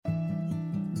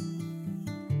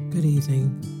Good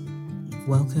evening.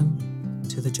 Welcome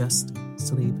to the Just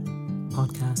Sleep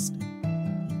podcast.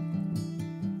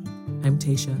 I'm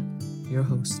Tasha, your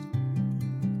host.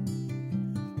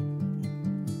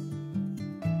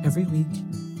 Every week,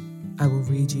 I will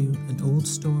read you an old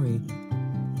story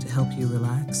to help you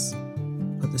relax,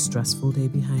 put the stressful day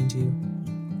behind you,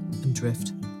 and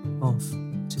drift off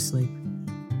to sleep.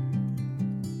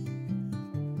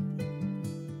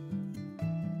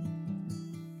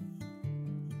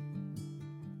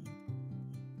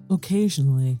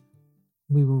 Occasionally,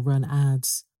 we will run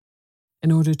ads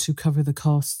in order to cover the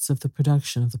costs of the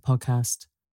production of the podcast.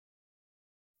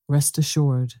 Rest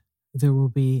assured, there will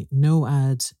be no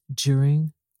ads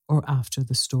during or after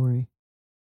the story.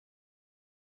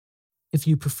 If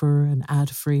you prefer an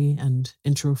ad-free and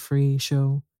intro-free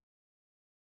show,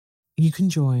 you can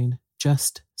join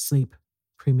Just Sleep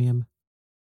Premium.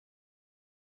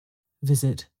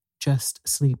 Visit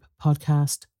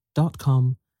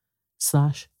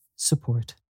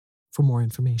justsleeppodcast.com/support for more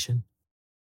information.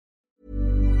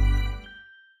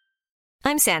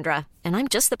 I'm Sandra, and I'm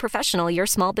just the professional your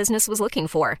small business was looking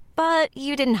for. But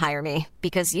you didn't hire me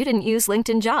because you didn't use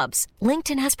LinkedIn Jobs.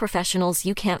 LinkedIn has professionals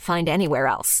you can't find anywhere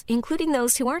else, including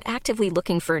those who aren't actively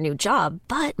looking for a new job,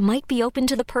 but might be open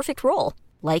to the perfect role,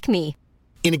 like me.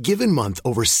 In a given month,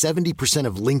 over 70%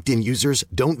 of LinkedIn users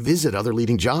don't visit other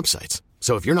leading job sites.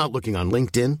 So if you're not looking on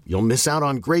LinkedIn, you'll miss out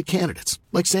on great candidates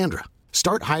like Sandra.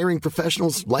 Start hiring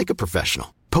professionals like a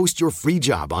professional. Post your free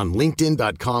job on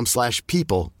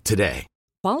linkedin.com/people today.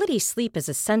 Quality sleep is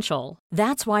essential.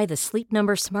 That's why the Sleep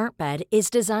Number Smart Bed is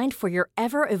designed for your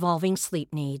ever-evolving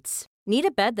sleep needs. Need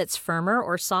a bed that's firmer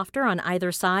or softer on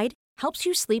either side? Helps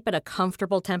you sleep at a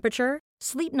comfortable temperature?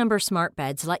 Sleep Number Smart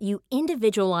Beds let you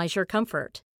individualize your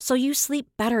comfort, so you sleep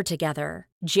better together.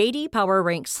 J.D. Power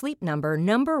ranks Sleep Number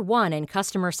number 1 in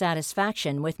customer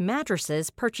satisfaction with mattresses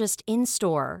purchased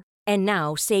in-store. And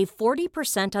now, save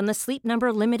 40% on the Sleep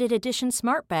Number Limited Edition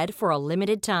Smart Bed for a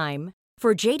limited time.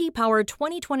 For J.D. Power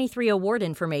 2023 award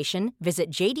information, visit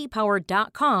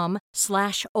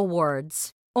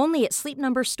jdpower.com/awards. Only at Sleep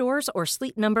Number stores or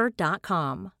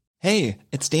sleepnumber.com. Hey,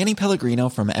 it's Danny Pellegrino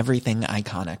from Everything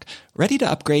Iconic. Ready to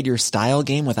upgrade your style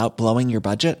game without blowing your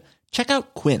budget? Check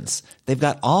out Quince. They've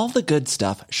got all the good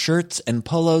stuff, shirts and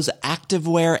polos,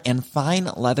 activewear, and fine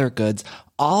leather goods,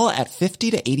 all at 50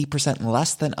 to 80%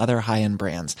 less than other high-end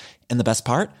brands. And the best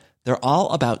part? They're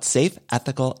all about safe,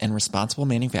 ethical, and responsible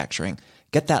manufacturing.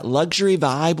 Get that luxury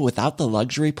vibe without the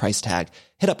luxury price tag.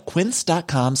 Hit up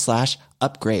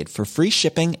quince.com/upgrade for free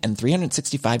shipping and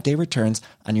 365-day returns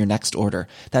on your next order.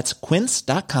 That's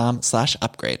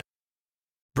quince.com/upgrade.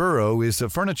 Burrow is a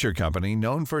furniture company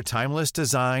known for timeless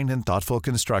design and thoughtful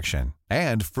construction,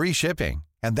 and free shipping,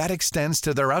 and that extends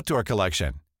to their outdoor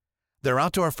collection. Their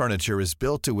outdoor furniture is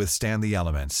built to withstand the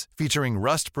elements, featuring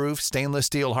rust-proof stainless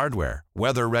steel hardware,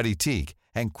 weather-ready teak,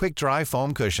 and quick-dry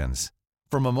foam cushions.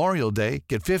 For Memorial Day,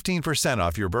 get 15%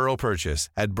 off your Burrow purchase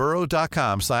at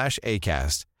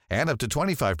burrow.com/acast, and up to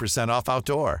 25% off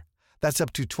outdoor. That's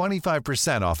up to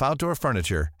 25% off outdoor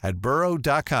furniture at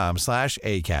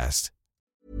burrow.com/acast.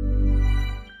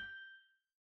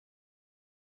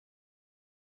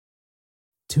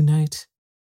 Tonight,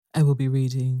 I will be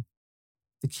reading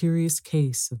The Curious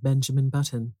Case of Benjamin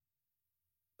Button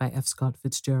by F. Scott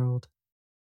Fitzgerald.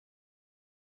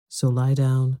 So lie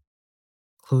down,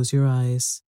 close your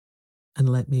eyes, and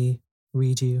let me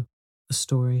read you a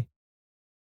story.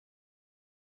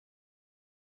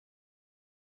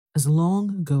 As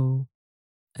long ago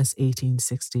as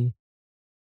 1860,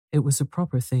 it was a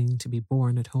proper thing to be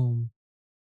born at home.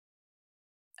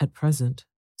 At present,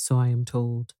 so I am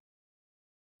told,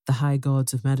 the high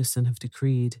gods of medicine have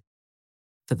decreed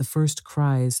that the first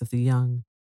cries of the young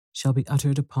shall be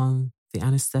uttered upon the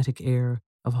anesthetic air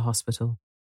of a hospital,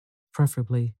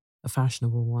 preferably a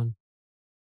fashionable one.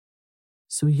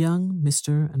 So young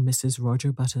Mr. and Mrs.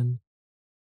 Roger Button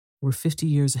were 50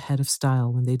 years ahead of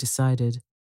style when they decided,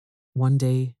 one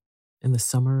day in the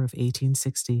summer of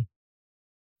 1860,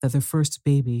 that their first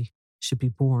baby should be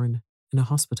born in a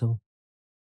hospital.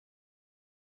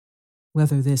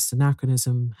 Whether this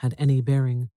anachronism had any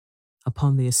bearing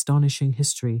upon the astonishing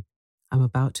history I'm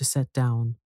about to set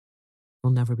down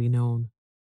will never be known.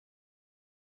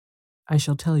 I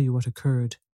shall tell you what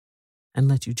occurred and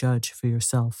let you judge for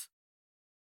yourself.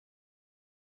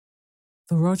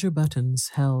 The Roger Buttons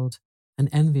held an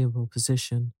enviable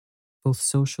position, both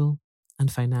social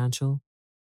and financial,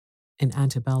 in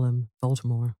antebellum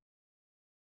Baltimore.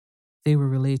 They were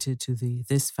related to the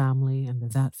this family and the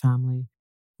that family,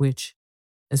 which,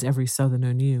 as every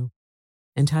Southerner knew,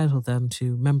 entitled them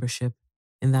to membership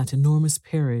in that enormous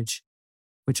peerage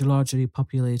which largely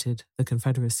populated the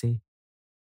Confederacy.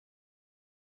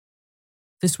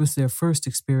 This was their first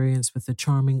experience with the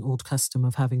charming old custom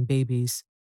of having babies.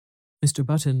 Mr.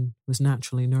 Button was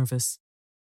naturally nervous.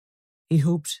 He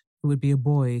hoped it would be a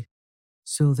boy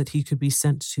so that he could be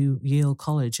sent to Yale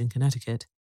College in Connecticut,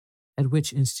 at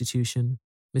which institution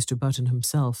Mr. Button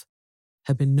himself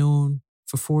had been known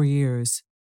for 4 years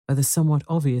by the somewhat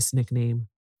obvious nickname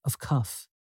of Cuff.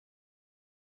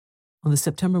 On the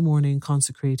September morning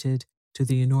consecrated to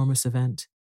the enormous event,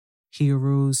 he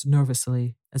arose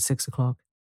nervously at 6 o'clock,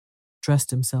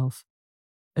 dressed himself,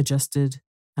 adjusted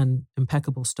an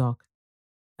impeccable stock,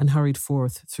 and hurried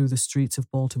forth through the streets of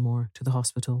Baltimore to the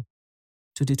hospital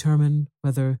to determine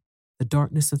whether the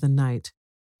darkness of the night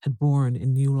had borne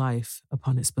in new life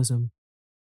upon its bosom.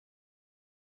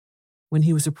 When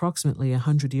he was approximately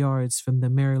 100 yards from the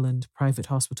Maryland Private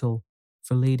Hospital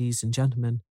for Ladies and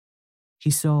Gentlemen, he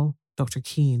saw Dr.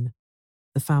 Keene,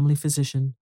 the family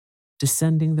physician,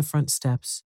 descending the front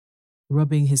steps,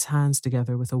 rubbing his hands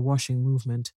together with a washing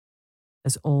movement,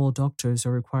 as all doctors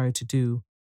are required to do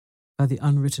by the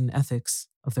unwritten ethics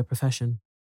of their profession.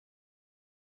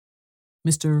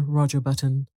 Mr. Roger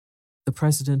Button, the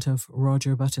president of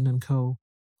Roger Button & Co.,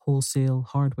 Wholesale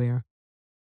Hardware,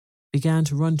 began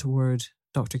to run toward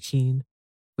Dr. Keene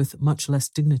with much less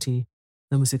dignity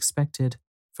than was expected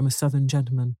from a Southern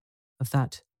gentleman of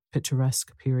that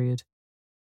picturesque period.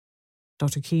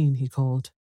 "Dr. Keene," he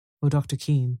called. "Oh, Dr.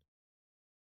 Keene."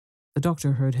 The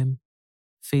doctor heard him,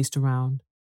 faced around,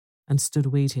 and stood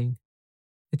waiting,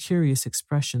 a curious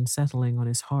expression settling on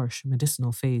his harsh,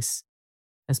 medicinal face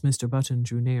as Mr. Button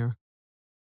drew near.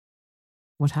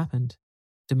 "What happened?"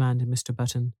 demanded Mr.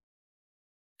 Button,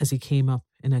 as he came up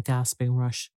in a gasping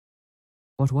rush.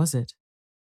 "What was it?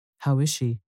 How is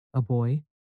she? A boy?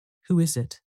 Who is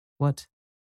it? What?"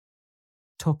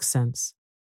 "Talk sense,"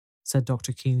 said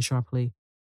Dr. Keene sharply.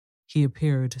 He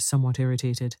appeared somewhat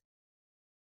irritated.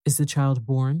 "Is the child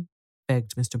born?"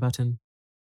 begged Mr. Button.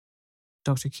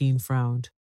 Dr. Keene frowned.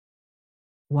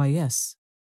 "Why, yes,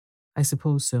 I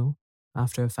suppose so,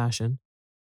 after a fashion."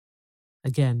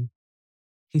 Again,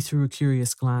 he threw a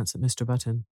curious glance at Mr.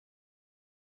 Button.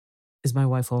 "Is my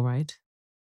wife all right?"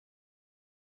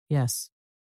 "Yes."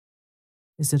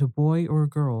 "Is it a boy or a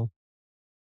girl?"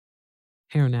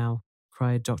 "Here now,"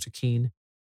 cried Dr. Keene,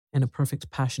 in a perfect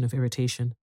passion of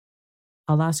irritation.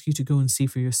 "I'll ask you to go and see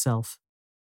for yourself.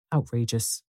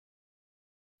 Outrageous."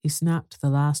 He snapped the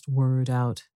last word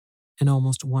out in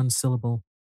almost one syllable.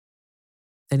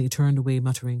 Then he turned away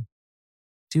muttering,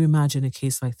 "Do you imagine a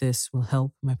case like this will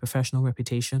help my professional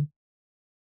reputation?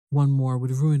 One more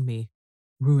would ruin me,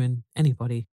 ruin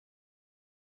anybody."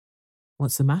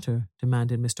 "What's the matter?"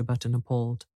 demanded Mr. Button,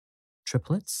 appalled.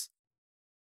 "Triplets?"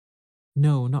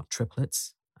 "No, not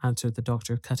triplets," answered the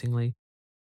doctor cuttingly.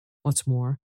 "What's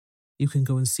more, you can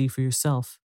go and see for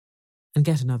yourself, and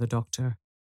get another doctor.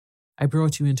 I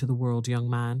brought you into the world, young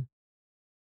man,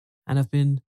 and I've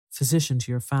been physician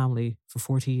to your family for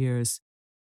 40 years,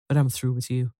 but I'm through with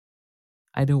you.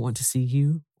 I don't want to see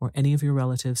you or any of your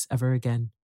relatives ever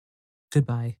again.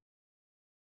 Goodbye."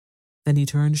 Then he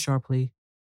turned sharply,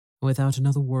 and without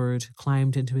another word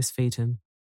climbed into his phaeton,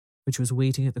 which was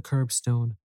waiting at the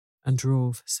curbstone, and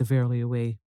drove severely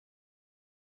away.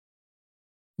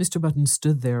 Mr. Button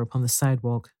stood there upon the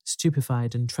sidewalk,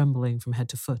 stupefied and trembling from head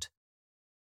to foot.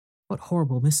 What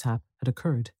horrible mishap had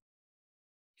occurred?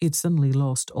 He had suddenly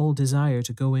lost all desire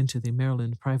to go into the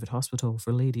Maryland Private Hospital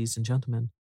for Ladies and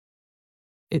Gentlemen.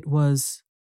 It was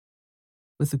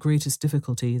with the greatest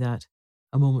difficulty that,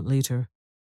 a moment later,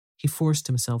 he forced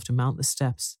himself to mount the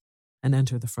steps and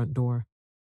enter the front door.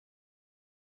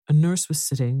 A nurse was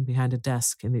sitting behind a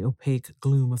desk in the opaque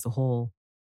gloom of the hall.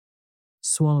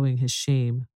 Swallowing his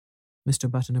shame, Mr.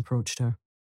 Button approached her.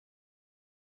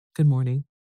 "Good morning,"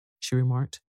 she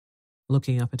remarked,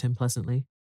 looking up at him pleasantly.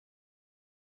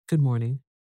 "Good morning.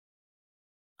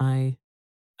 I'm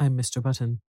Mr.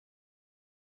 Button."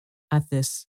 At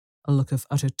this, a look of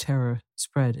utter terror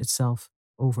spread itself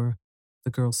over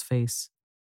the girl's face.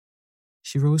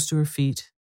 She rose to her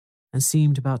feet and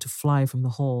seemed about to fly from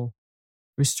the hall,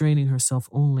 restraining herself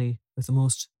only with the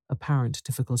most apparent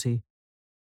difficulty.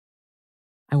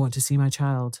 "I want to see my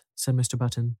child," said Mr.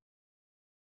 Button.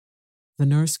 The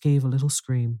nurse gave a little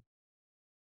scream.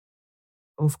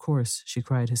 "Oh, of course," she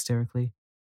cried hysterically.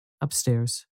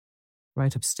 "Upstairs.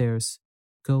 Right upstairs.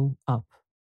 Go up."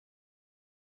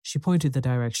 She pointed the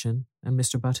direction, and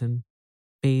Mr. Button,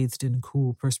 bathed in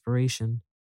cool perspiration,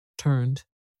 turned,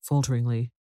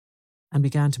 falteringly, and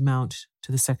began to mount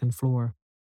to the second floor.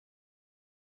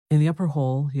 In the upper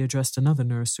hall, he addressed another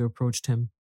nurse who approached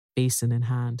him, basin in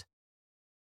hand.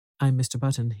 I'm Mr.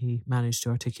 Button, he managed to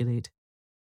articulate.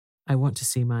 I want to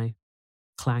see my...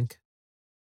 Clank.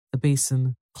 The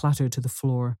basin clattered to the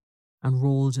floor and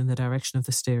rolled in the direction of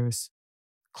the stairs.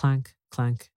 Clank,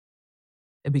 clank.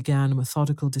 It began a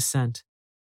methodical descent,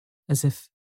 as if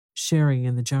sharing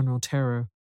in the general terror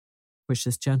which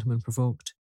this gentleman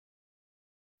provoked.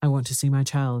 I want to see my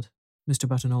child, Mr.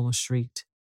 Button almost shrieked.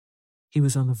 He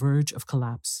was on the verge of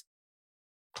collapse.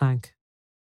 Clank.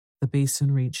 The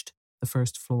basin reached the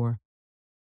first floor.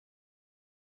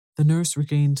 The nurse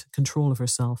regained control of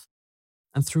herself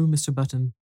and threw Mr.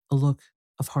 Button a look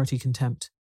of hearty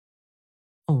contempt.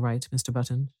 All right, Mr.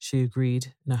 Button, she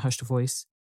agreed in a hushed voice.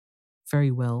 Very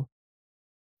well.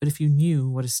 But if you knew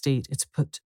what a state it's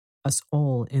put us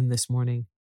all in this morning,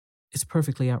 it's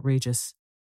perfectly outrageous.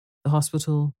 The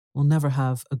hospital will never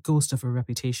have a ghost of a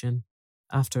reputation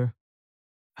after...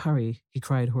 Hurry, he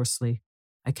cried hoarsely.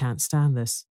 I can't stand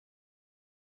this.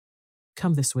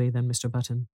 Come this way then, Mr.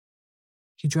 Button.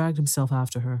 He dragged himself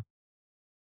after her.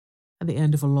 At the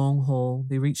end of a long hall,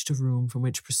 they reached a room from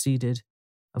which proceeded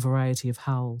a variety of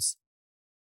howls.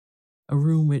 A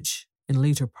room which, in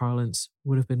later parlance,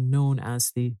 would have been known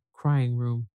as the crying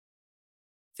room.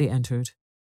 They entered.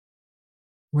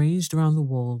 Ranged around the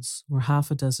walls were half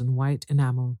a dozen white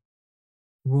enamel,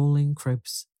 rolling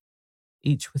cribs,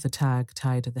 each with a tag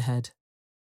tied at the head.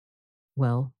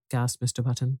 Well, gasped Mr.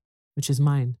 Button, which is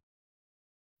mine?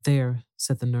 There,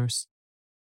 said the nurse.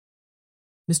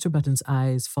 Mr. Button's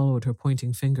eyes followed her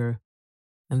pointing finger,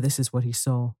 and this is what he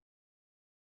saw.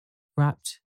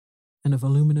 Wrapped in a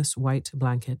voluminous white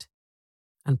blanket,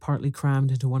 and partly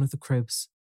crammed into one of the cribs,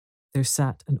 there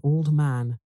sat an old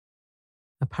man,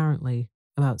 apparently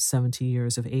about 70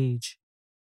 years of age.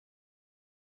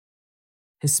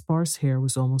 His sparse hair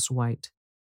was almost white,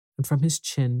 and from his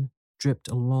chin dripped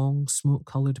a long,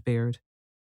 smoke-coloured beard,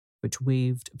 which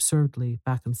waved absurdly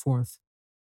back and forth,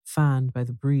 fanned by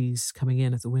the breeze coming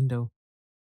in at the window.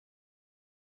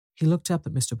 He looked up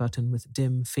at Mr. Button with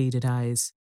dim, faded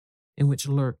eyes, in which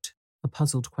lurked a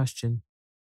puzzled question.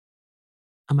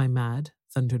 Am I mad?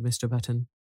 Thundered Mr. Button,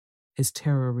 his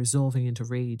terror resolving into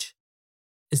rage.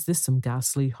 Is this some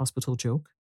ghastly hospital joke?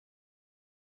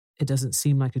 It doesn't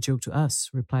seem like a joke to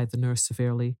us, replied the nurse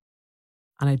severely,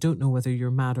 and I don't know whether you're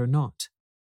mad or not,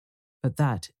 but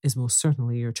that is most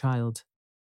certainly your child.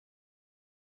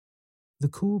 The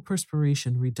cool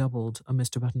perspiration redoubled on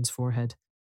Mr. Button's forehead.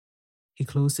 He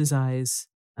closed his eyes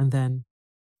and then,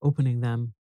 opening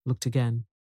them, looked again.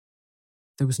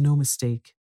 There was no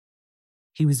mistake.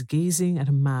 He was gazing at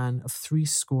a man of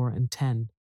 70,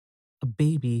 a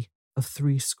baby of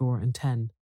 70,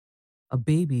 a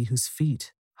baby whose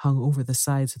feet hung over the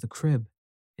sides of the crib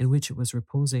in which it was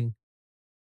reposing.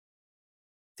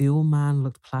 The old man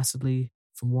looked placidly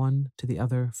from one to the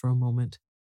other for a moment,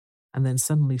 and then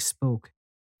suddenly spoke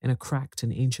in a cracked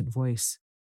and ancient voice.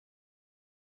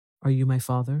 Are you my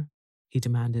father? He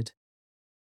demanded.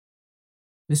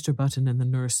 Mr. Button and the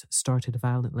nurse started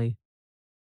violently.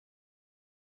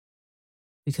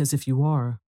 Because if you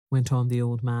are, went on the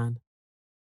old man,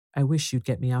 I wish you'd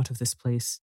get me out of this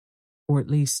place, or at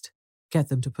least get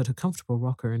them to put a comfortable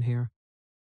rocker in here.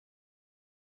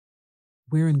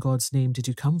 Where in God's name did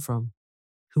you come from?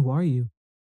 Who are you?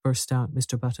 Burst out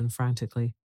Mr. Button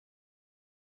frantically.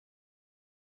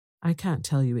 I can't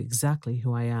tell you exactly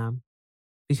who I am,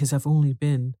 because I've only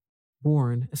been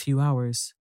born a few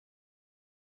hours.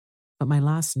 But my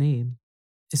last name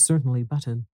is certainly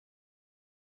Button.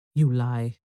 You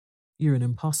lie. You're an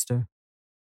impostor.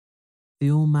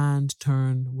 The old man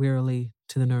turned wearily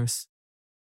to the nurse.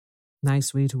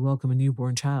 Nice way to welcome a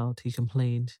newborn child, he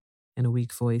complained in a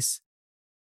weak voice.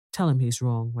 Tell him he's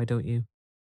wrong, why don't you?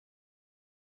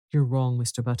 You're wrong,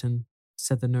 Mr. Button,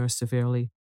 said the nurse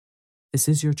severely. This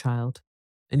is your child,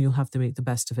 and you'll have to make the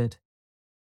best of it.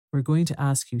 We're going to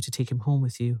ask you to take him home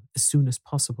with you as soon as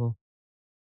possible.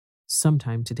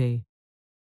 Sometime today.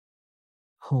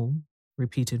 Home?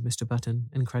 Repeated Mr. Button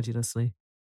incredulously.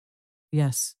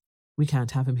 Yes, we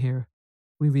can't have him here.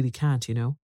 We really can't, you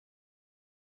know.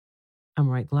 I'm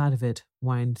right glad of it,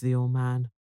 whined the old man.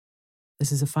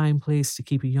 This is a fine place to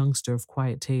keep a youngster of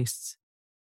quiet tastes.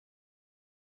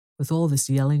 With all this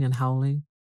yelling and howling,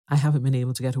 I haven't been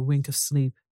able to get a wink of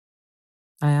sleep.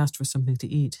 I asked for something to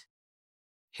eat.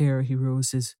 Here he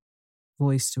rose his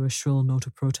voice to a shrill note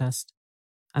of protest,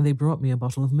 and they brought me a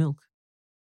bottle of milk.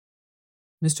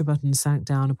 Mr. Button sank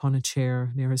down upon a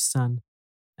chair near his son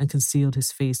and concealed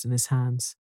his face in his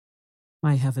hands.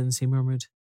 My heavens, he murmured,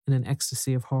 in an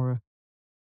ecstasy of horror.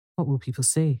 What will people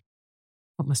say?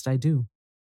 What must I do?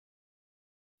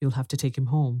 You'll have to take him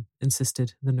home,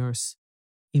 insisted the nurse.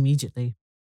 Immediately.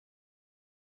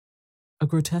 A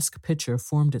grotesque picture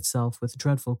formed itself with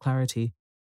dreadful clarity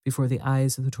before the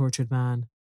eyes of the tortured man.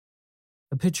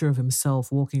 A picture of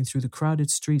himself walking through the crowded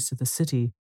streets of the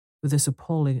city with this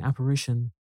appalling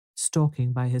apparition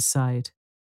stalking by his side.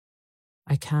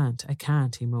 I can't,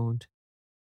 he moaned.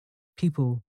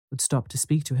 People would stop to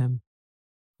speak to him,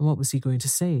 and what was he going to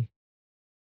say?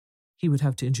 He would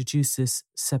have to introduce this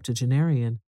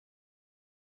septuagenarian.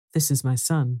 This is my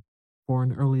son,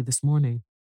 born early this morning.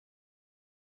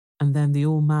 And then the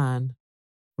old man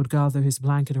would gather his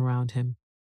blanket around him,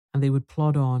 and they would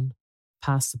plod on,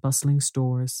 past the bustling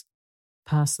stores,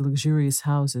 past the luxurious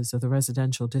houses of the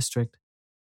residential district,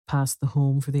 past the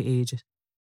home for the aged.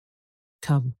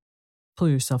 Come, pull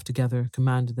yourself together,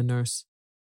 commanded the nurse.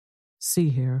 See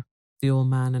here, the old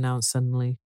man announced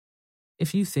suddenly.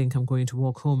 If you think I'm going to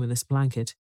walk home in this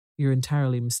blanket, you're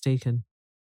entirely mistaken.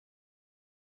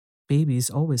 Babies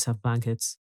always have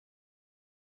blankets.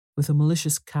 With a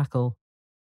malicious cackle,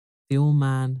 the old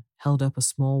man held up a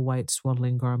small white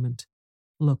swaddling garment.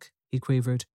 Look, he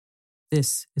quavered.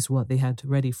 This is what they had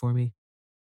ready for me.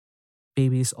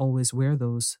 Babies always wear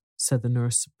those, said the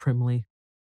nurse primly.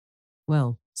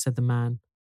 Well, said the man,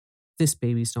 this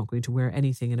baby's not going to wear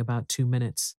anything in about 2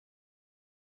 minutes.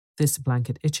 This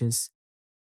blanket itches.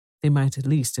 They might at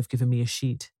least have given me a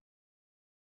sheet.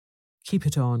 Keep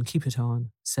it on,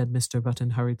 said Mr.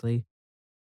 Button hurriedly.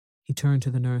 He turned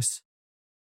to the nurse.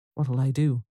 What'll I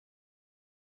do?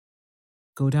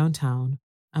 Go downtown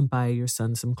and buy your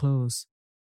son some clothes.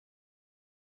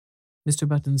 Mr.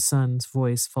 Button's son's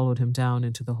voice followed him down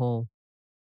into the hall.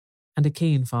 And a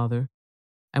cane, father.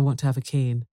 I want to have a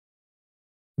cane.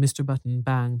 Mr. Button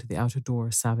banged the outer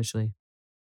door savagely.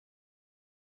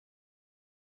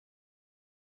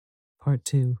 Part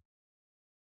 2.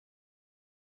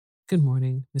 Good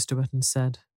morning, Mr. Button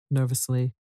said,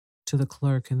 nervously, to the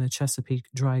clerk in the Chesapeake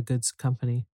Dry Goods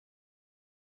Company.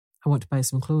 I want to buy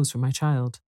some clothes for my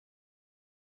child.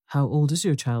 How old is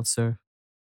your child, sir?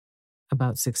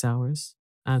 About 6 hours,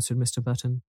 answered Mr.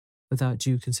 Button, without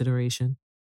due consideration.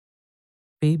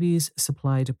 Babies'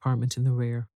 supply department in the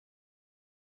rear.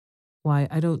 Why,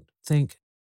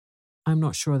 I'm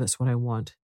not sure that's what I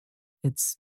want.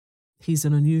 He's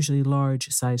an unusually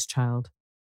large-sized child.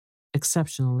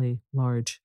 Exceptionally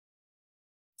large.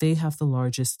 They have the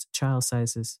largest child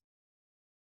sizes.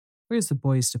 Where's the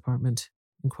boys' department?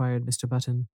 Inquired Mr.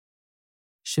 Button,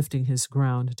 shifting his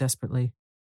ground desperately.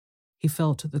 He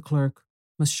felt the clerk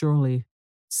must surely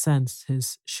sense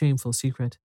his shameful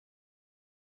secret.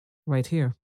 Right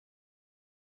here.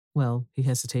 Well, he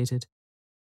hesitated.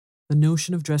 The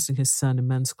notion of dressing his son in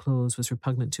men's clothes was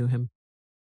repugnant to him.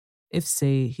 If,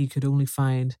 say, he could only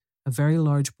find a very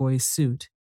large boy's suit,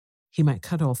 he might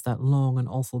cut off that long and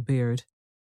awful beard,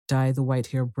 dye the white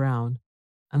hair brown,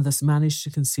 and thus manage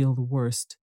to conceal the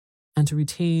worst, and to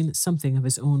retain something of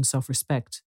his own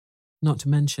self-respect, not to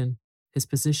mention his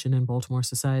position in Baltimore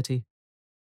society.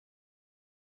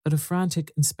 But a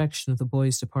frantic inspection of the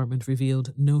boys' department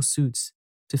revealed no suits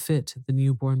to fit the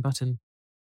newborn Button.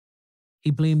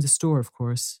 He blamed the store, of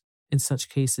course. In such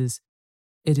cases,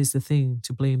 it is the thing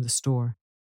to blame the store.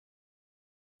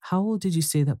 How old did you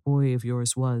say that boy of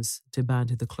yours was?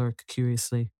 Demanded the clerk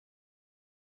curiously.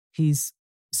 He's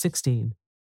 16.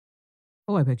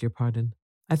 Oh, I beg your pardon.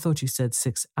 I thought you said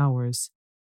 6 hours.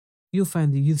 You'll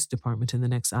find the youth's department in the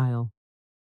next aisle.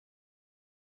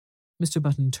 Mr.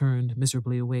 Button turned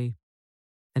miserably away.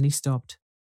 Then he stopped,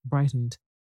 brightened,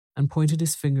 and pointed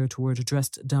his finger toward a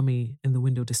dressed dummy in the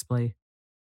window display.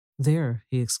 There,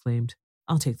 he exclaimed.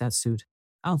 I'll take that suit.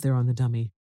 Out there on the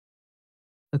dummy.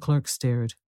 The clerk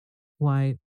stared.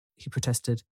 Why, he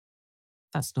protested,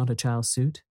 that's not a child's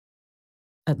suit.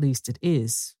 At least it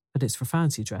is, but it's for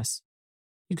fancy dress.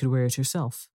 You could wear it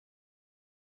yourself.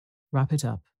 Wrap it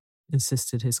up,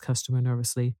 insisted his customer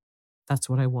nervously. That's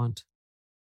what I want.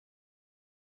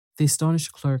 The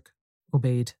astonished clerk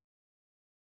obeyed.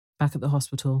 Back at the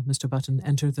hospital, Mr. Button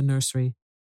entered the nursery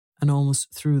and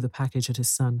almost threw the package at his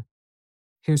son.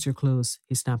 Here's your clothes,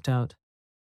 he snapped out.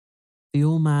 The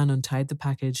old man untied the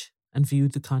package and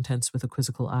viewed the contents with a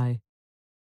quizzical eye.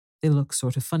 They look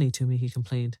sort of funny to me, he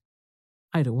complained.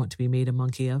 I don't want to be made a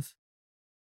monkey of.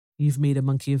 You've made a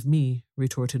monkey of me,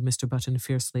 retorted Mr. Button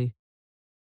fiercely.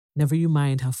 Never you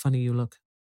mind how funny you look.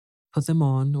 Put them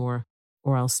on, or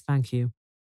I'll spank you.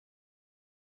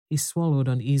 He swallowed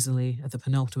uneasily at the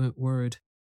penultimate word,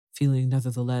 feeling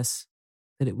nevertheless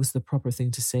that it was the proper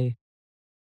thing to say.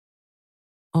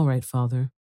 All right,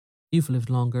 father. You've lived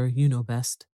longer, you know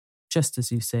best. Just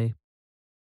as you say.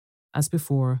 As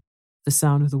before, the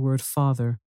sound of the word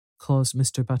father caused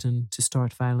Mr. Button to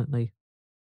start violently.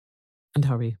 And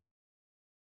hurry.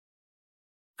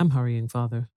 I'm hurrying,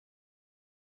 Father.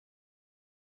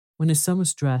 When his son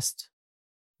was dressed,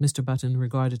 Mr. Button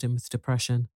regarded him with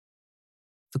depression.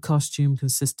 The costume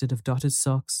consisted of dotted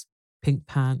socks, pink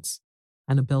pants,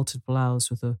 and a belted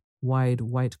blouse with a wide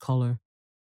white collar.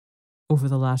 Over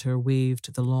the latter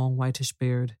waved the long whitish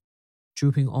beard,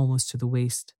 drooping almost to the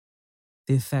waist.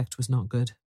 The effect was not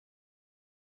good.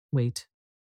 Wait.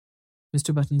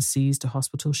 Mr. Button seized a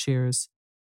hospital shears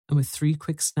and with 3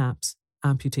 quick snaps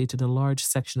amputated a large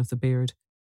section of the beard.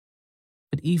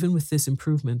 But even with this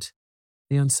improvement,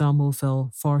 the ensemble fell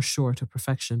far short of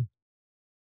perfection.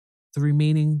 The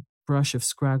remaining brush of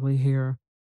scraggly hair,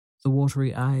 the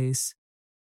watery eyes,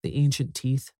 the ancient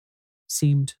teeth,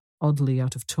 seemed oddly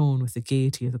out of tone with the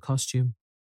gaiety of the costume.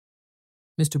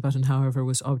 Mr. Button, however,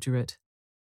 was obdurate.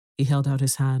 He held out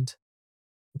his hand.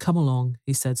 "Come along,"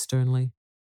 he said sternly.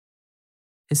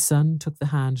 His son took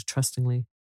the hand trustingly.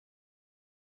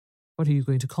 "What are you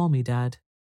going to call me, Dad?"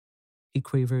 he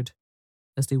quavered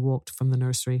as they walked from the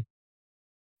nursery.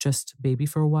 "Just Baby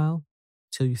for a while,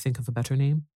 till you think of a better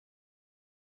name?"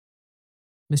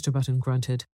 Mr. Button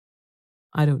grunted.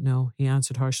 "I don't know," he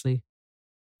answered harshly.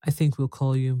 "I think we'll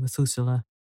call you Methuselah."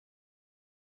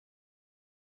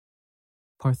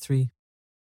 Part 3.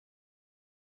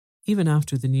 Even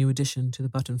after the new addition to the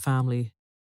Button family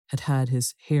had had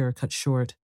his hair cut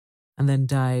short and then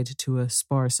dyed to a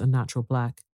sparse unnatural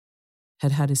black,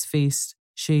 had had his face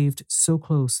shaved so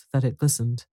close that it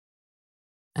glistened,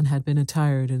 and had been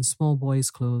attired in small boy's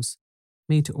clothes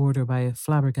made to order by a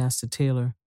flabbergasted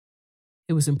tailor,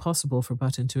 it was impossible for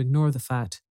Button to ignore the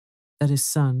fact that his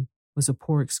son was a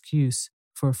poor excuse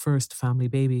for a first family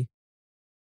baby.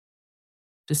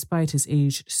 Despite his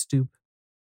aged stoop,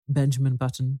 Benjamin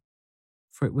Button,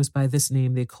 for it was by this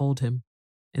name they called him,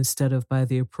 instead of by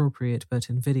the appropriate but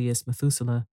invidious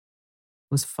Methuselah,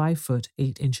 was 5 foot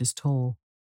 8 inches tall.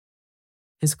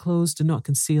 His clothes did not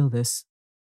conceal this,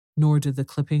 nor did the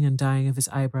clipping and dyeing of his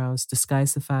eyebrows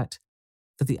disguise the fact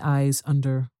that the eyes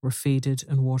under were faded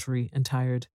and watery and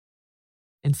tired.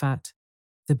 In fact,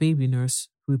 the baby nurse,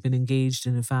 who had been engaged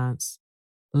in advance,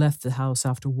 left the house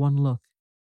after one look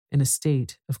in a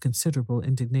state of considerable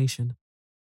indignation.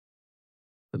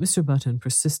 But Mr. Button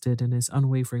persisted in his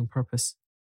unwavering purpose.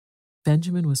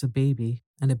 Benjamin was a baby,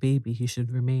 and a baby he should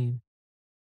remain.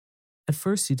 At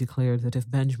first he declared that if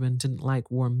Benjamin didn't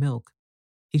like warm milk,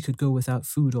 he could go without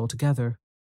food altogether,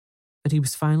 but he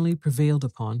was finally prevailed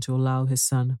upon to allow his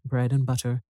son bread and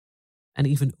butter, and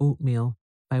even oatmeal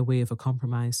by way of a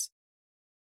compromise.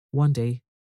 One day,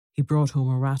 he brought home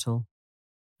a rattle,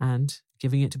 and,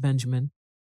 giving it to Benjamin,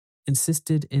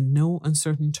 insisted in no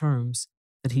uncertain terms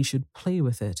that he should play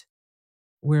with it,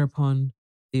 whereupon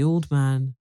the old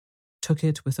man took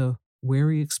it with a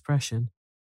wary expression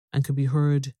and could be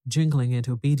heard jingling it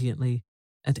obediently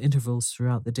at intervals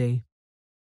throughout the day.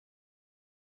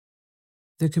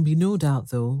 There can be no doubt,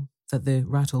 though, that the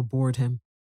rattle bored him,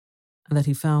 and that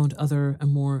he found other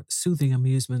and more soothing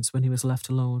amusements when he was left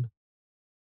alone.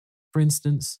 For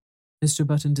instance, Mr.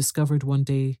 Button discovered one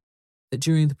day that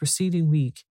during the preceding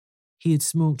week he had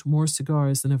smoked more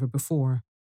cigars than ever before,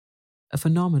 a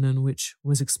phenomenon which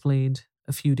was explained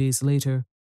a few days later,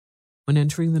 when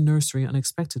entering the nursery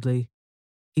unexpectedly,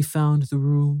 he found the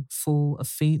room full of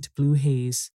faint blue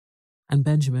haze, and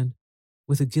Benjamin,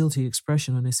 with a guilty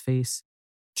expression on his face,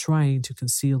 trying to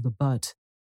conceal the butt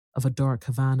of a dark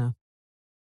Havana.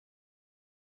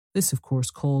 This, of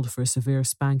course, called for a severe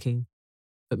spanking,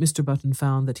 but Mr. Button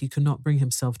found that he could not bring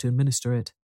himself to administer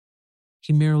it.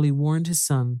 He merely warned his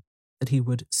son that he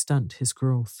would stunt his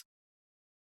growth.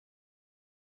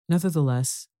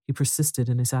 Nevertheless, he persisted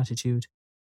in his attitude.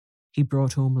 He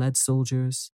brought home lead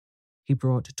soldiers, he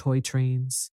brought toy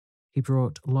trains, he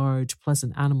brought large,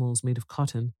 pleasant animals made of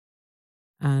cotton,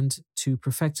 and to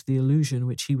perfect the illusion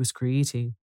which he was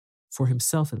creating, for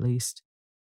himself at least,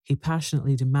 he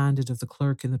passionately demanded of the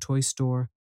clerk in the toy store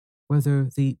whether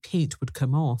the paint would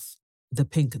come off the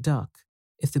pink duck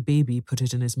if the baby put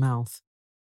it in his mouth.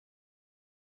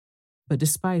 But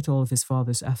despite all of his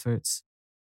father's efforts,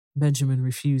 Benjamin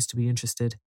refused to be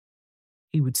interested.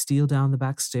 He would steal down the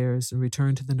back stairs and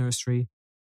return to the nursery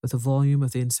with a volume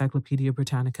of the Encyclopedia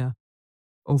Britannica,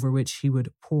 over which he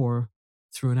would pore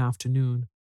through an afternoon,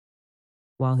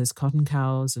 while his cotton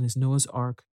cows and his Noah's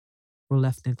Ark were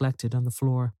left neglected on the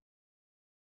floor.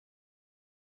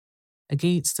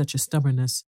 Against such a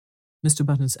stubbornness, Mr.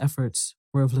 Button's efforts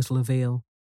were of little avail.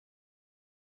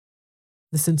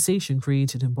 The sensation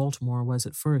created in Baltimore was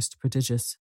at first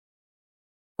prodigious.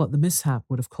 What the mishap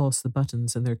would have cost the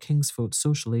Buttons and their kinsfolk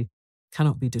socially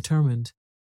cannot be determined,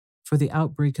 for the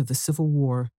outbreak of the Civil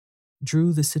War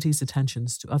drew the city's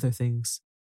attentions to other things.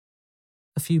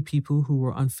 A few people who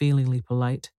were unfailingly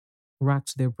polite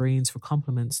racked their brains for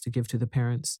compliments to give to the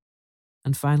parents,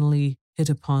 and finally hit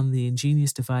upon the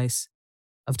ingenious device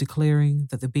of declaring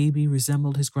that the baby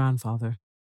resembled his grandfather,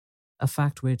 a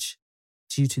fact which,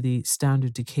 due to the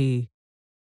standard decay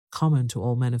common to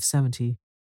all men of 70,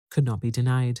 could not be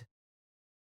denied.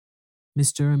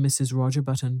 Mr. and Mrs. Roger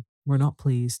Button were not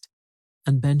pleased,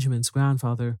 and Benjamin's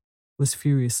grandfather was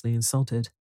furiously insulted.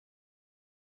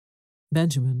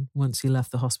 Benjamin, once he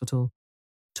left the hospital,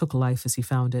 took life as he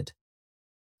found it.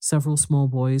 Several small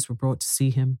boys were brought to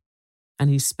see him, and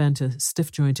he spent a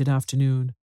stiff-jointed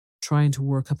afternoon trying to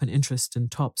work up an interest in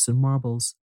tops and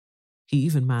marbles. He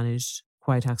even managed,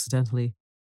 quite accidentally,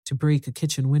 to break a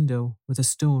kitchen window with a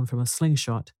stone from a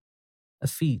slingshot, a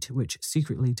feat which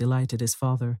secretly delighted his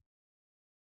father.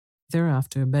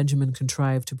 Thereafter, Benjamin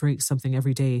contrived to break something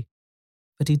every day,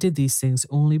 but he did these things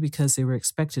only because they were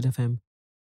expected of him,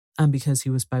 and because he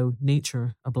was by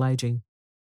nature obliging.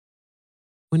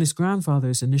 When his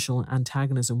grandfather's initial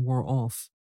antagonism wore off,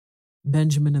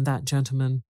 Benjamin and that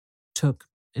gentleman took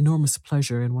enormous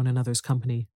pleasure in one another's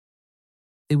company.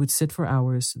 They would sit for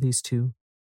hours, these two,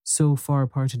 so far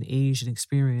apart in age and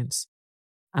experience,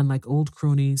 and like old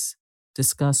cronies,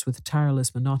 discuss with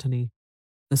tireless monotony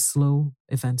the slow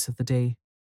events of the day.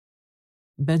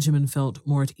 Benjamin felt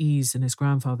more at ease in his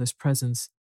grandfather's presence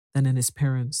than in his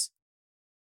parents'.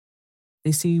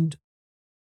 They seemed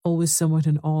always somewhat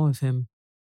in awe of him,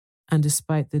 and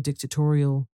despite the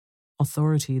dictatorial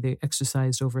authority they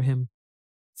exercised over him,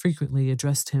 frequently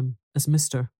addressed him as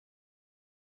Mr.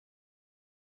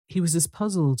 He was as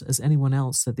puzzled as anyone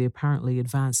else at the apparently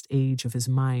advanced age of his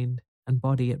mind and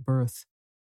body at birth.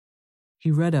 He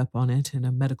read up on it in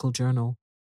a medical journal,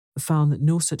 but found that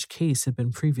no such case had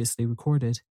been previously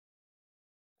recorded.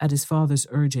 At his father's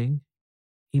urging,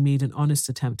 he made an honest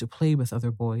attempt to play with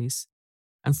other boys,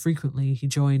 and frequently he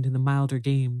joined in the milder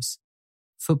games.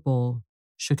 Football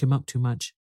shook him up too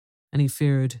much, and he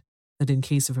feared that in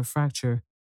case of a fracture,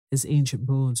 his ancient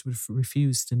bones would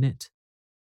refuse to knit.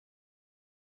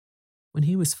 When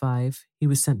he was 5, he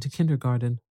was sent to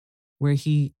kindergarten, where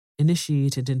he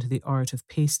initiated into the art of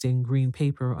pasting green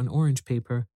paper on orange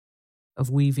paper, of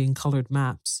weaving coloured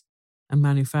maps, and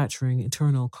manufacturing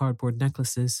eternal cardboard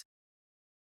necklaces.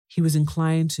 He was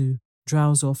inclined to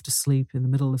drowse off to sleep in the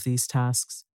middle of these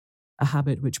tasks, a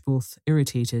habit which both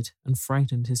irritated and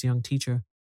frightened his young teacher.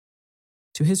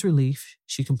 To his relief,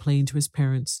 she complained to his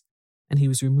parents, and he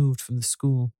was removed from the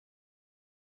school.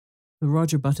 The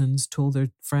Roger Buttons told their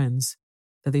friends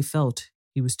that they felt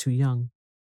he was too young.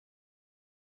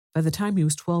 By the time he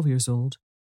was 12 years old,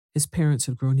 his parents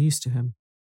had grown used to him.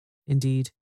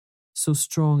 Indeed, so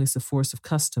strong is the force of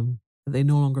custom that they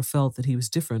no longer felt that he was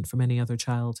different from any other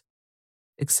child,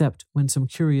 except when some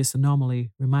curious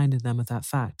anomaly reminded them of that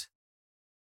fact.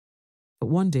 But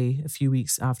one day, a few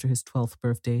weeks after his 12th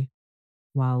birthday,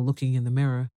 while looking in the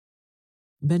mirror,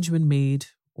 Benjamin made,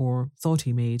 or thought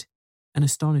he made, an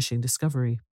astonishing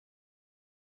discovery.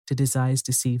 Did his eyes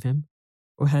deceive him,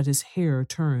 or had his hair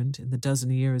turned in the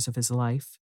dozen years of his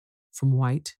life from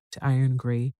white to iron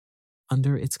grey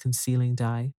under its concealing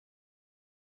dye?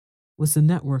 Was the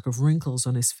network of wrinkles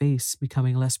on his face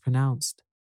becoming less pronounced?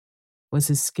 Was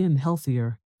his skin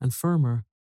healthier and firmer,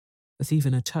 with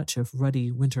even a touch of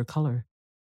ruddy winter colour?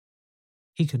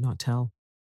 He could not tell.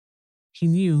 He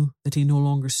knew that he no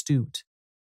longer stooped,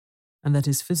 and that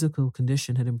his physical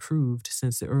condition had improved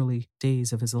since the early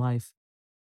days of his life.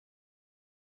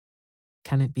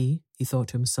 Can it be, he thought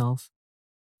to himself,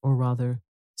 or rather,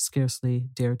 scarcely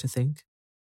dared to think?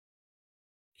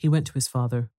 He went to his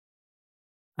father.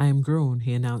 "I am grown,"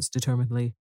 he announced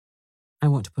determinedly. "I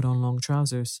want to put on long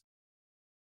trousers."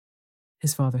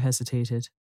 His father hesitated.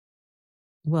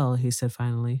 "Well," he said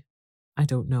finally, "I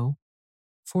don't know.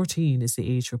 14 is the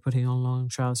age for putting on long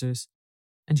trousers,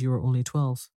 and you are only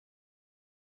 12.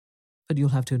 "But you'll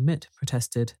have to admit,"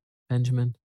 protested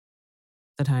Benjamin,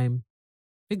 "that I'm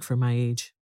big for my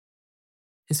age."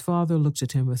 His father looked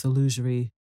at him with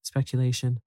illusory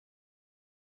speculation.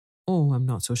 "Oh, I'm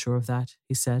not so sure of that,"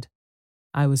 he said.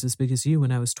 "I was as big as you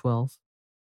when I was 12.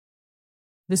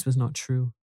 This was not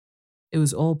true. It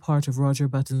was all part of Roger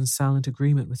Button's silent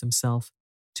agreement with himself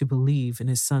to believe in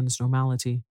his son's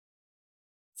normality.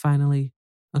 Finally,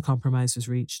 a compromise was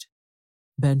reached.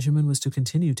 Benjamin was to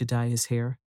continue to dye his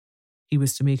hair. He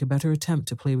was to make a better attempt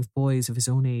to play with boys of his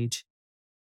own age.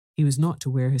 He was not to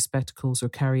wear his spectacles or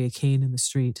carry a cane in the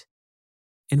street.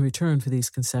 In return for these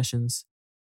concessions,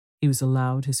 he was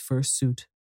allowed his first suit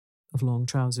of long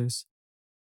trousers.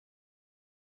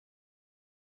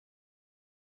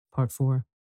 Part 4.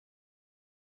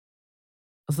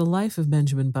 Of the life of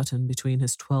Benjamin Button between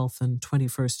his 12th and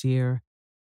 21st year,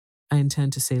 I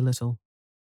intend to say little.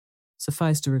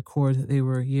 Suffice to record that they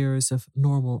were years of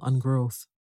normal ungrowth.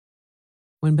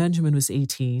 When Benjamin was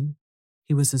 18,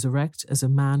 he was as erect as a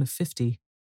man of 50.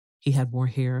 He had more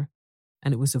hair,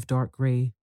 and it was of dark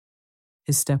grey.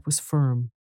 His step was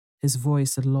firm, his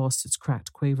voice had lost its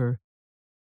cracked quaver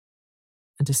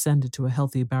and descended to a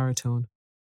healthy baritone.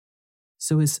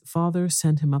 So his father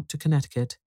sent him up to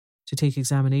Connecticut to take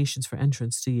examinations for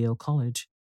entrance to Yale College.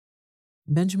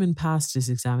 Benjamin passed his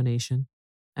examination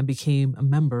and became a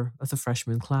member of the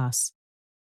freshman class.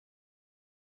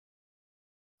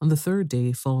 On the third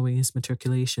day following his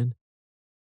matriculation,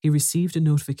 he received a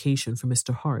notification from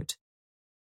Mr. Hart,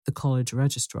 the college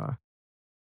registrar,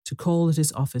 to call at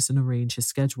his office and arrange his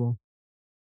schedule.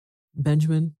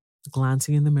 Benjamin,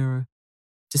 glancing in the mirror,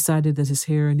 decided that his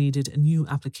hair needed a new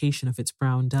application of its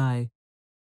brown dye,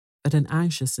 but an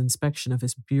anxious inspection of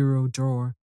his bureau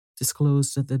drawer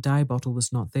disclosed that the dye bottle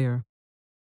was not there.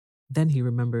 Then he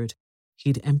remembered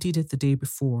he had emptied it the day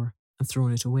before and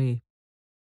thrown it away.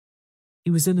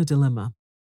 He was in a dilemma.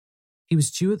 He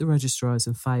was due at the registrar's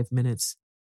in 5 minutes.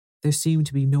 There seemed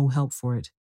to be no help for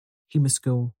it. He must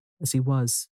go as he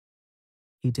was.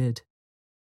 He did.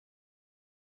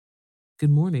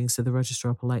 "Good morning," said the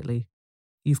registrar politely.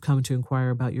 "You've come to inquire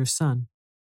about your son."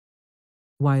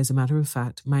 "Why, as a matter of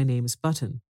fact, my name is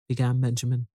Button," began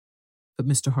Benjamin, but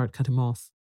Mr. Hart cut him off.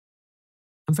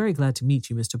 "I'm very glad to meet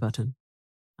you, Mr. Button.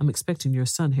 I'm expecting your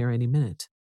son here any minute."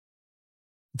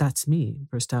 "That's me,"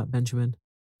 burst out Benjamin.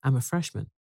 "I'm a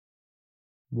freshman."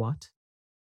 "What?"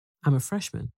 "I'm a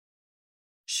freshman."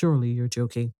 "Surely you're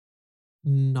joking."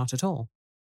 "Not at all."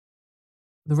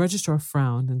 The registrar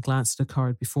frowned and glanced at a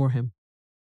card before him.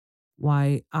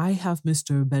 "Why, I have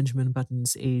Mr. Benjamin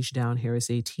Button's age down here as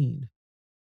 18.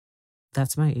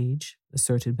 "That's my age,"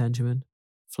 asserted Benjamin,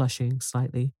 flushing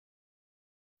slightly.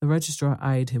 The registrar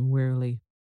eyed him wearily.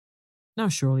 "Now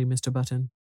surely, Mr. Button,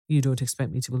 you don't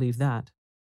expect me to believe that."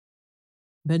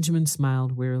 Benjamin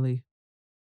smiled wearily.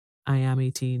 "I am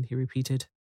 18, he repeated.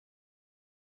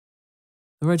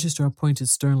 The registrar pointed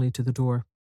sternly to the door.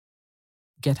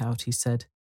 "Get out," he said.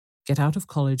 "Get out of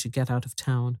college and get out of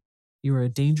town. You are a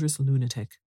dangerous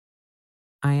lunatic."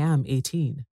 "I am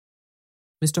 18.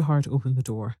 Mr. Hart opened the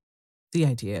door. "The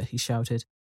idea," he shouted.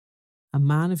 "A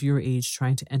man of your age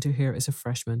trying to enter here as a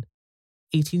freshman.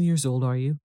 18 years old, are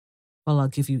you? Well, I'll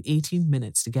give you 18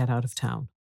 minutes to get out of town."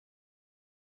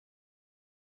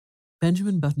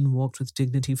 Benjamin Button walked with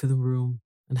dignity from the room,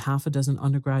 and half a dozen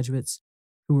undergraduates,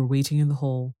 who were waiting in the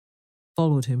hall,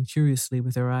 followed him curiously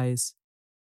with their eyes.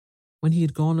 When he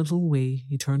had gone a little way,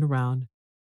 he turned around,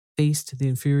 faced the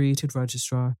infuriated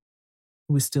registrar,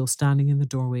 who was still standing in the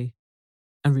doorway,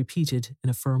 and repeated in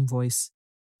a firm voice,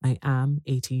 "I am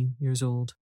 18 years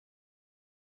old."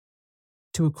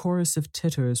 To a chorus of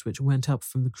titters which went up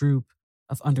from the group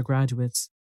of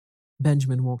undergraduates,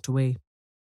 Benjamin walked away.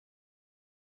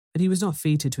 But he was not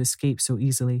fated to escape so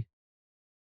easily.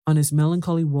 On his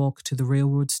melancholy walk to the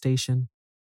railroad station,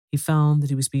 he found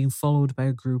that he was being followed by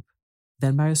a group,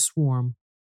 then by a swarm,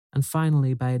 and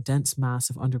finally by a dense mass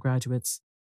of undergraduates.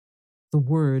 The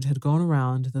word had gone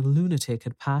around that the lunatic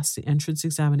had passed the entrance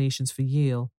examinations for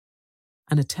Yale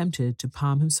and attempted to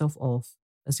palm himself off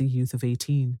as a youth of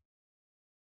 18.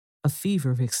 A fever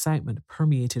of excitement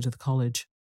permeated the college.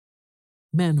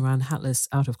 Men ran hatless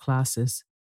out of classes.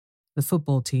 The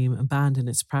football team abandoned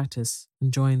its practice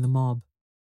and joined the mob.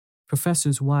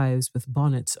 Professors' wives with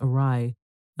bonnets awry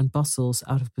and bustles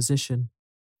out of position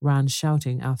ran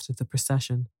shouting after the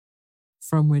procession,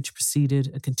 from which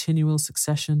proceeded a continual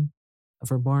succession of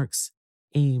remarks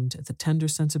aimed at the tender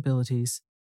sensibilities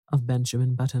of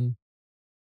Benjamin Button.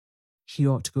 He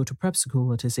ought to go to prep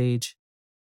school at his age.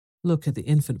 Look at the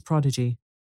infant prodigy.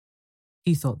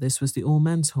 He thought this was the old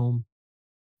men's home.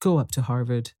 Go up to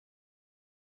Harvard.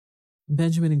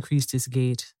 Benjamin increased his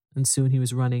gait, and soon he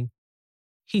was running.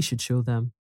 He should show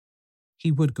them.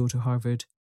 He would go to Harvard,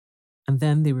 and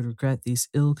then they would regret these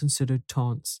ill-considered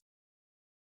taunts.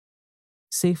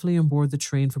 Safely on board the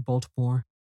train for Baltimore,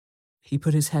 he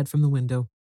put his head from the window.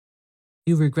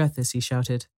 "You'll regret this," he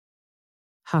shouted.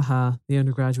 "Ha ha," the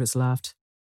undergraduates laughed.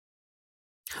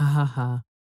 Ha ha ha.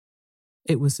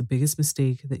 It was the biggest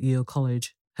mistake that Yale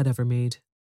College had ever made.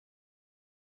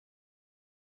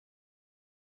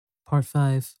 Part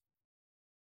 5.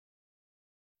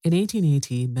 In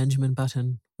 1880, Benjamin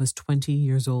Button was 20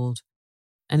 years old,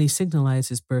 and he signalized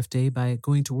his birthday by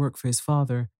going to work for his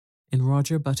father in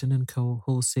Roger Button & Co.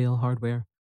 Wholesale Hardware.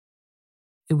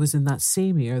 It was in that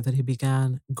same year that he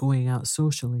began going out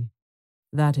socially.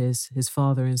 That is, his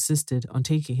father insisted on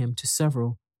taking him to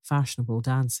several fashionable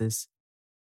dances.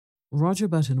 Roger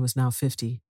Button was now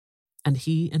 50, and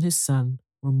he and his son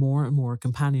were more and more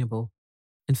companionable.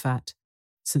 In fact,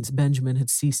 since Benjamin had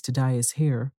ceased to dye his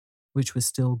hair, which was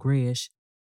still greyish,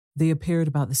 they appeared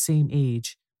about the same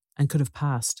age and could have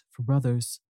passed for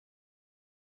brothers.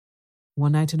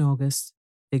 One night in August,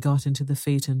 they got into the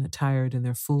phaeton attired in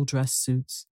their full-dress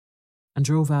suits and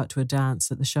drove out to a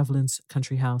dance at the Chauvelins'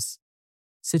 country house,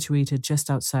 situated just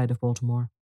outside of Baltimore.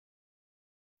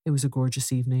 It was a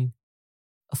gorgeous evening.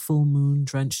 A full moon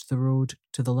drenched the road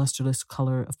to the lustreless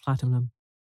colour of platinum,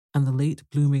 and the late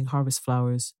blooming harvest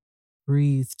flowers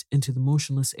breathed into the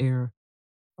motionless air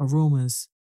aromas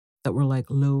that were like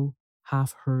low,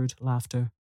 half-heard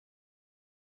laughter.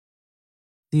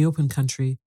 The open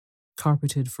country,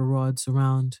 carpeted for rods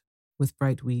around with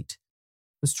bright wheat,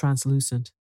 was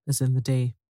translucent as in the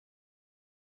day.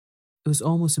 It was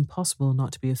almost impossible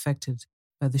not to be affected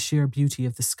by the sheer beauty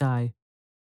of the sky.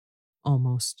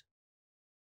 Almost.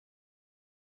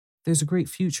 There's a great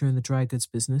future in the dry goods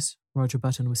business, Roger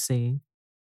Button was saying.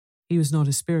 He was not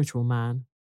a spiritual man.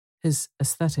 His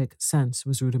aesthetic sense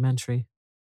was rudimentary.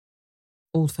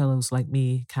 Old fellows like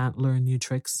me can't learn new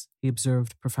tricks, he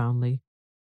observed profoundly.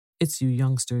 It's you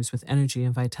youngsters with energy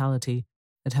and vitality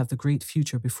that have the great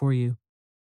future before you.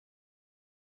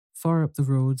 Far up the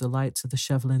road, the lights of the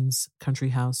Chauvelins' country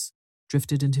house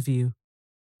drifted into view,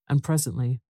 and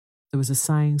presently there was a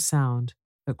sighing sound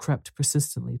that crept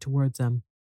persistently toward them.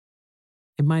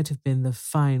 It might have been the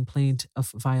fine plaint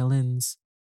of violins,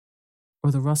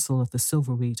 or the rustle of the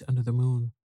silver wheat under the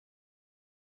moon.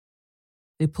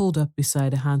 They pulled up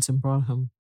beside a handsome brougham,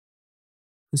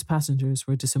 whose passengers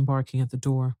were disembarking at the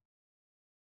door.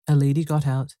 A lady got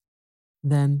out,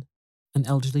 then an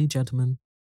elderly gentleman,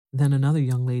 then another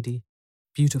young lady,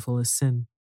 beautiful as sin.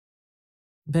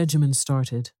 Benjamin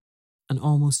started. An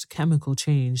almost chemical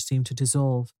change seemed to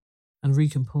dissolve and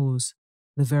recompose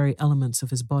the very elements of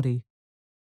his body.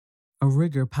 A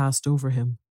rigour passed over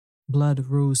him, blood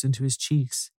rose into his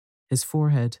cheeks, his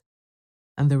forehead,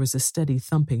 and there was a steady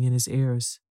thumping in his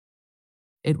ears.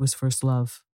 It was first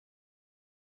love.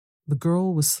 The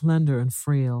girl was slender and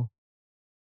frail,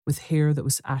 with hair that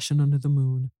was ashen under the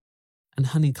moon and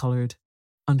honey-coloured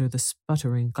under the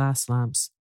sputtering glass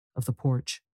lamps of the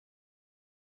porch.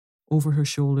 Over her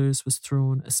shoulders was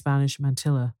thrown a Spanish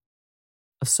mantilla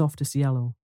of softest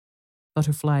yellow,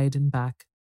 butterflied in back.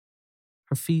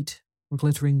 Her feet were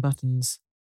glittering buttons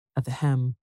at the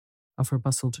hem of her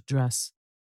bustled dress.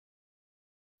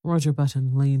 Roger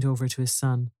Button leaned over to his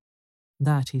son.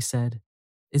 That, he said,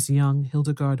 is young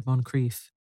Hildegard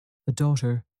Moncrief, the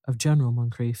daughter of General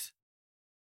Moncrief.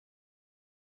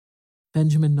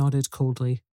 Benjamin nodded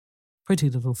coldly. Pretty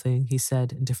little thing, he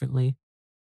said indifferently.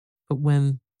 But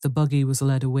when the buggy was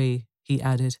led away, he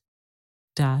added,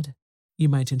 Dad, you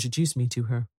might introduce me to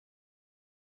her.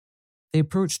 They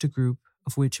approached a group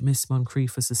of which Miss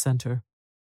Moncrief was the centre.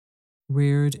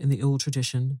 Reared in the old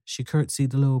tradition, she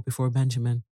curtsied low before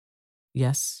Benjamin.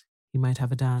 Yes, he might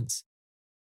have a dance.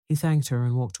 He thanked her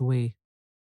and walked away.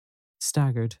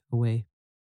 Staggered away.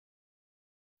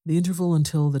 The interval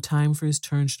until the time for his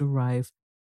turn should arrive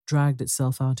dragged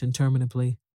itself out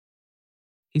interminably.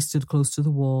 He stood close to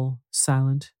the wall,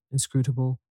 silent,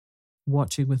 inscrutable,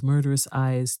 watching with murderous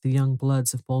eyes the young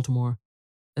bloods of Baltimore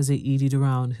as they eddied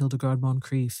around Hildegard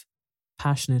Moncrief,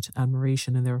 passionate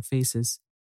admiration in their faces.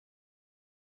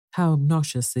 How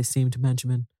obnoxious they seemed to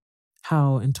Benjamin,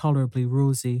 how intolerably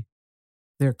rosy.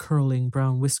 Their curling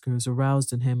brown whiskers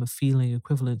aroused in him a feeling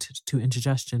equivalent to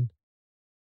indigestion.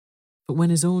 But when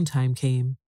his own time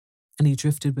came, and he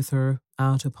drifted with her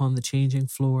out upon the changing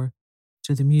floor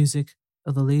to the music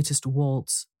of the latest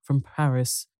waltz from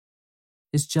Paris,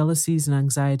 his jealousies and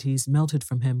anxieties melted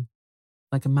from him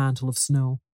like a mantle of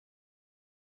snow.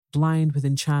 Blind with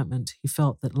enchantment, he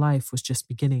felt that life was just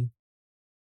beginning.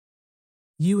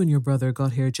 You and your brother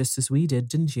got here just as we did,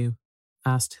 didn't you?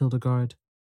 Asked Hildegard,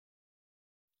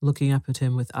 looking up at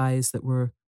him with eyes that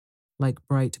were like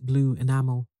bright blue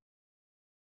enamel.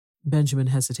 Benjamin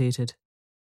hesitated.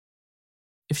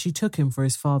 If she took him for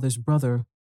his father's brother,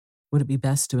 would it be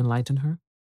best to enlighten her?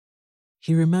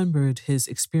 He remembered his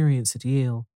experience at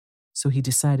Yale, so he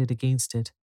decided against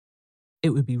it. It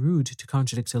would be rude to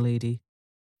contradict a lady.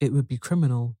 It would be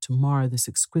criminal to mar this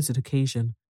exquisite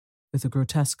occasion with a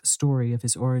grotesque story of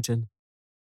his origin.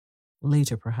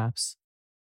 Later, perhaps.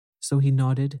 So he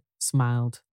nodded,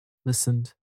 smiled,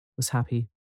 listened, was happy.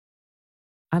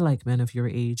 I like men of your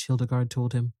age, Hildegard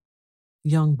told him.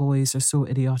 Young boys are so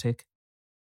idiotic.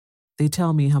 They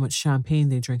tell me how much champagne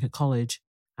they drink at college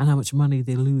and how much money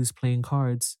they lose playing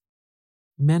cards.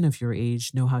 Men of your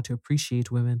age know how to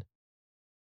appreciate women.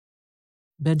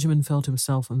 Benjamin felt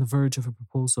himself on the verge of a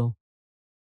proposal.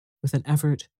 With an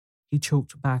effort, he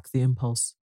choked back the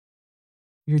impulse.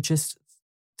 "You're just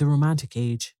the romantic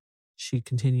age," she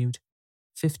continued.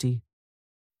 50.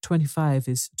 25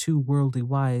 is too worldly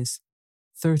wise.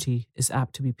 30 is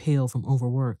apt to be pale from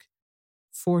overwork.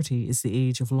 40 is the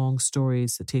age of long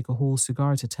stories that take a whole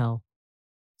cigar to tell.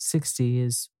 60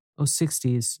 is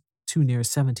too near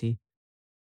 70.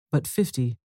 But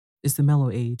 50 is the mellow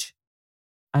age.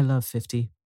 I love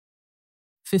 50.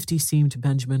 50 seemed to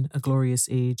Benjamin a glorious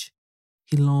age.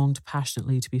 He longed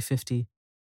passionately to be 50.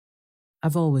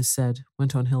 "I've always said,"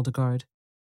 went on Hildegard,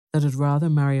 "that I'd rather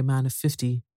marry a man of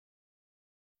 50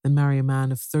 than marry a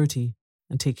man of 30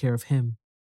 and take care of him."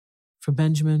 For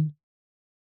Benjamin,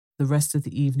 the rest of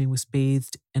the evening was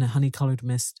bathed in a honey-coloured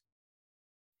mist.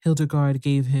 Hildegard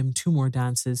gave him 2 more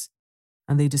dances,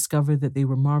 and they discovered that they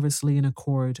were marvellously in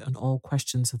accord on all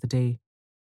questions of the day.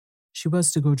 She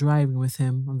was to go driving with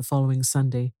him on the following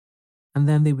Sunday, and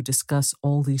then they would discuss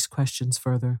all these questions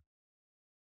further.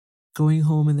 Going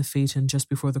home in the phaeton just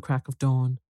before the crack of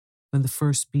dawn, when the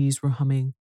first bees were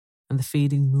humming and the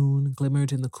fading moon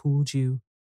glimmered in the cool dew,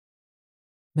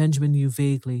 Benjamin knew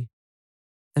vaguely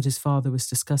that his father was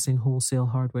discussing wholesale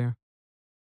hardware.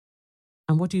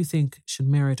 "And what do you think should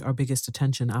merit our biggest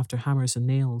attention after hammers and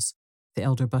nails?" the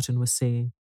elder Button was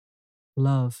saying.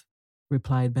 "Love,"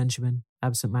 replied Benjamin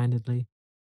absent-mindedly.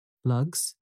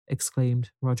 "Lugs?"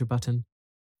 exclaimed Roger Button.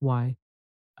 "Why,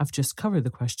 I've just covered the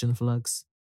question of lugs."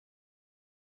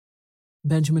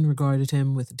 Benjamin regarded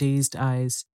him with dazed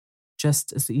eyes,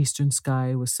 just as the eastern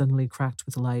sky was suddenly cracked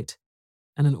with light,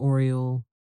 and an oriole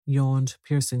yawned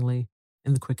piercingly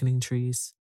in the quickening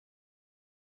trees.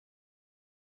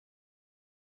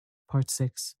 Part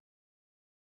 6.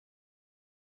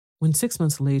 When 6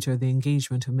 months later the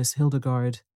engagement of Miss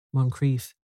Hildegard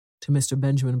Moncrieff to Mr.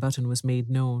 Benjamin Button was made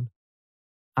known,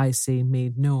 I say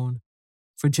made known,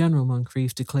 for General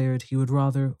Moncrieff declared he would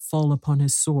rather fall upon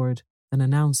his sword than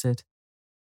announce it,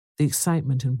 the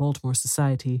excitement in Baltimore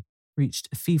society reached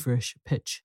a feverish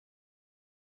pitch.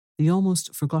 The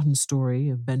almost forgotten story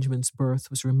of Benjamin's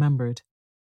birth was remembered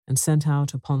and sent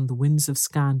out upon the winds of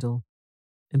scandal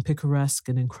in picaresque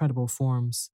and incredible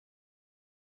forms.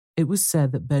 It was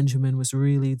said that Benjamin was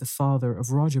really the father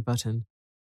of Roger Button,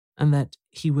 and that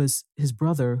he was his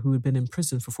brother who had been in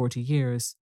prison for 40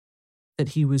 years, that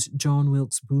he was John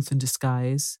Wilkes Booth in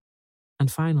disguise,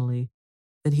 and finally,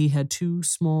 that he had 2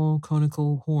 small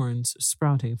conical horns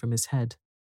sprouting from his head.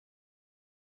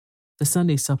 The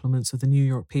Sunday supplements of the New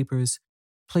York papers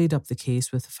played up the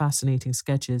case with fascinating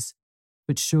sketches,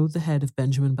 which showed the head of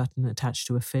Benjamin Button attached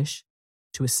to a fish,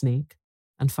 to a snake,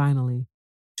 and finally,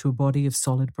 to a body of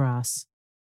solid brass.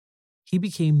 He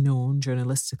became known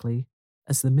journalistically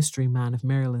as the Mystery Man of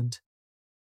Maryland,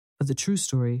 but the true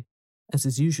story, as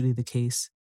is usually the case,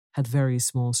 had very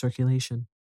small circulation.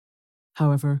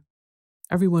 However,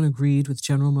 everyone agreed with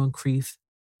General Moncrieff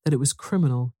that it was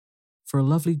criminal for a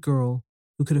lovely girl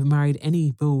who could have married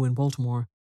any beau in Baltimore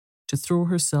to throw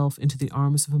herself into the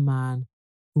arms of a man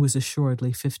who was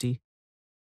assuredly 50.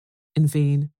 In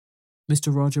vain,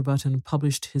 Mr. Roger Button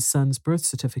published his son's birth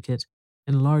certificate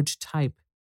in large type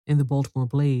in the Baltimore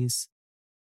Blaze.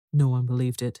 No one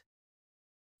believed it.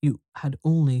 You had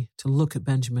only to look at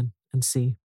Benjamin and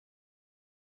see.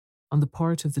 On the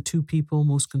part of the 2 people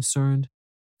most concerned,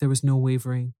 there was no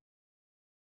wavering.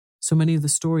 So many of the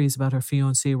stories about her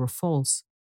fiancé were false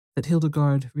that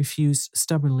Hildegard refused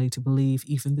stubbornly to believe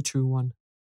even the true one.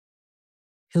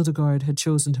 Hildegard had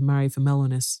chosen to marry for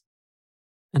mellowness,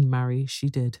 and marry she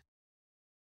did.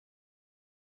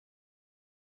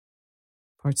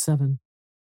 Part 7.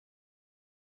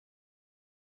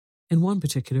 In one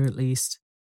particular, at least,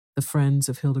 the friends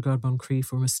of Hildegard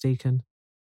Moncrieff were mistaken.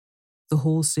 The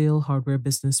wholesale hardware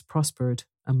business prospered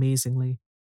amazingly.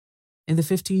 In the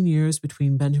 15 years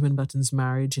between Benjamin Button's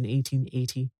marriage in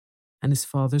 1880 and his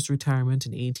father's retirement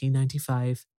in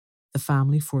 1895, the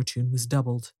family fortune was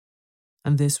doubled,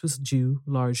 and this was due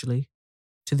largely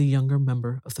to the younger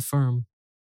member of the firm.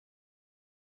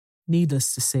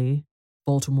 Needless to say,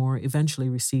 Baltimore eventually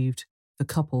received the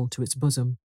couple to its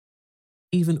bosom.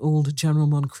 Even old General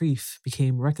Moncrieff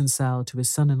became reconciled to his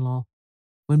son-in-law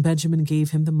when Benjamin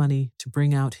gave him the money to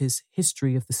bring out his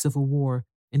History of the Civil War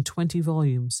in 20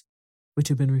 volumes, which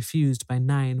had been refused by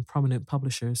 9 prominent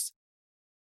publishers.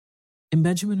 In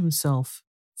Benjamin himself,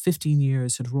 15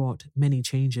 years had wrought many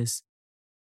changes.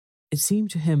 It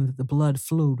seemed to him that the blood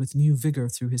flowed with new vigor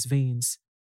through his veins.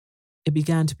 It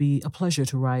began to be a pleasure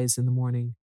to rise in the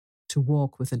morning, to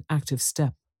walk with an active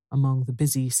step among the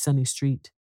busy, sunny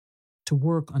street, to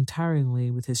work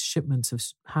untiringly with his shipments of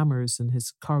hammers and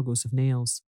his cargoes of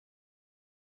nails.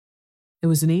 It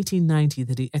was in 1890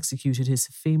 that he executed his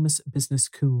famous business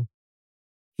coup.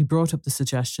 He brought up the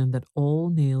suggestion that all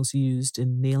nails used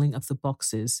in nailing up the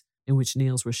boxes in which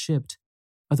nails were shipped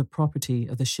are the property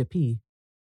of the shippee,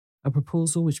 a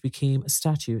proposal which became a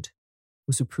statute,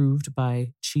 was approved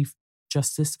by Chief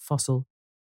Justice Fussell,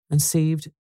 and saved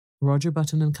Roger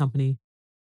Button and Company,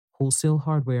 Wholesale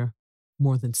Hardware,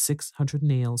 more than 600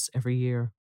 nails every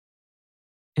year.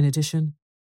 In addition,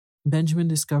 Benjamin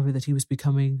discovered that he was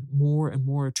becoming more and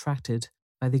more attracted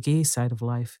by the gay side of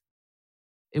life.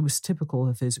 It was typical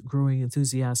of his growing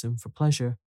enthusiasm for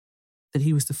pleasure that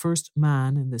he was the first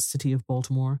man in the city of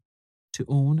Baltimore to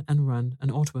own and run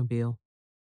an automobile.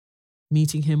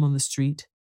 Meeting him on the street,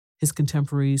 his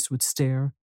contemporaries would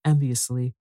stare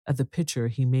enviously at the picture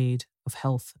he made of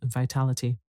health and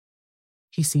vitality.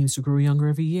 "He seems to grow younger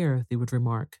every year," they would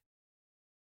remark.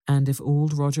 And if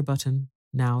old Roger Button,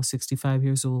 now 65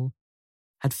 years old,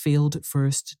 had failed at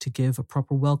first to give a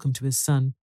proper welcome to his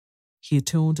son, he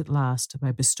atoned at last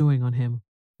by bestowing on him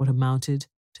what amounted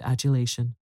to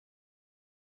adulation.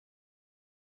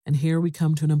 And here we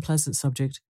come to an unpleasant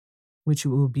subject, which it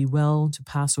will be well to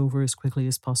pass over as quickly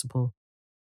as possible.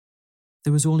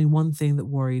 There was only one thing that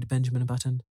worried Benjamin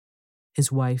Button.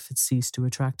 His wife had ceased to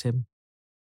attract him.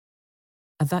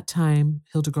 At that time,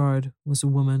 Hildegard was a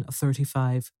woman of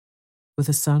 35, with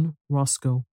a son,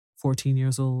 Roscoe, 14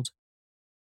 years old.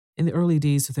 In the early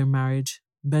days of their marriage,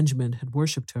 Benjamin had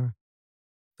worshipped her,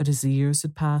 but as the years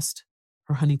had passed,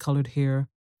 her honey-coloured hair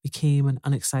became an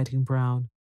unexciting brown.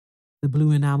 The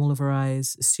blue enamel of her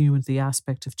eyes assumed the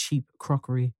aspect of cheap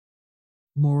crockery.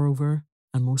 Moreover,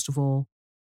 and most of all,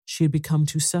 she had become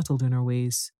too settled in her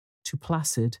ways, too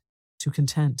placid, too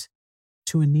content,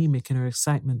 too anemic in her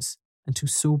excitements, and too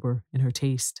sober in her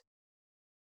taste.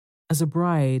 As a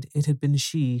bride, it had been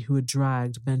she who had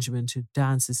dragged Benjamin to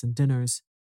dances and dinners.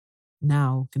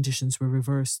 Now conditions were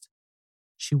reversed.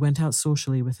 She went out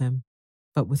socially with him,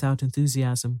 but without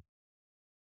enthusiasm.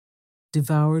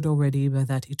 Devoured already by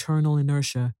that eternal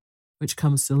inertia which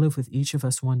comes to live with each of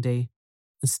us one day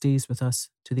and stays with us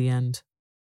to the end.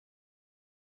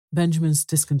 Benjamin's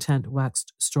discontent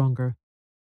waxed stronger.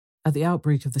 At the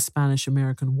outbreak of the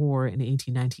Spanish-American War in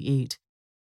 1898,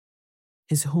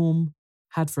 his home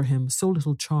had for him so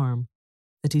little charm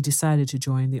that he decided to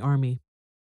join the army.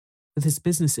 With his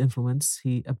business influence,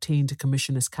 he obtained a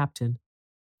commission as captain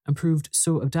and proved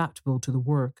so adaptable to the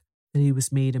work that he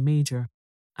was made a major,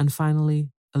 and finally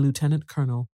a lieutenant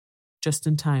colonel, just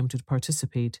in time to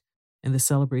participate in the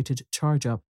celebrated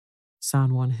charge-up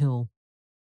San Juan Hill.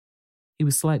 He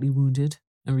was slightly wounded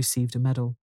and received a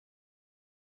medal.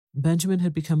 Benjamin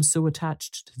had become so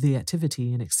attached to the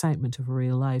activity and excitement of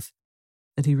real life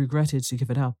that he regretted to give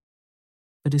it up,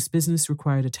 but his business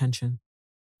required attention,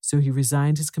 so he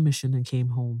resigned his commission and came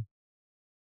home.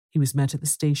 He was met at the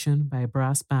station by a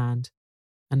brass band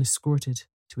and escorted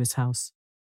to his house.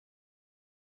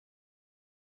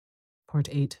 Part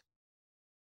 8.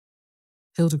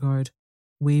 Hildegard,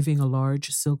 waving a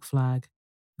large silk flag,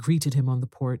 greeted him on the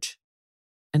porch,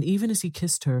 and even as he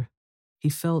kissed her, he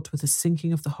felt with a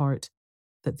sinking of the heart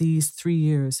that these 3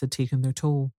 years had taken their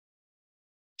toll.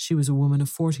 She was a woman of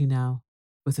 40 now,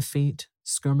 with a faint,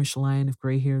 skirmish line of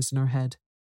grey hairs in her head.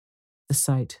 The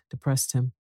sight depressed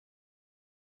him.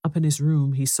 Up in his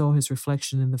room, he saw his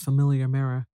reflection in the familiar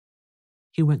mirror.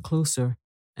 He went closer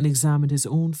and examined his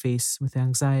own face with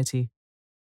anxiety,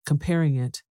 comparing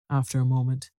it, after a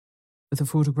moment, with a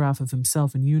photograph of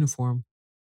himself in uniform,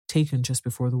 taken just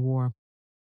before the war.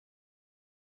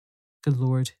 "Good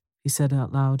Lord," he said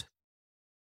out loud.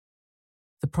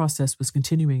 The process was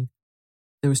continuing.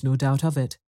 There was no doubt of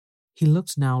it. He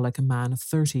looked now like a man of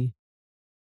 30.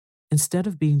 Instead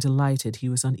of being delighted, he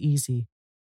was uneasy.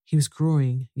 He was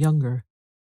growing younger.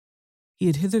 He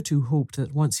had hitherto hoped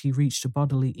that once he reached a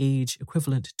bodily age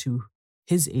equivalent to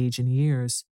his age in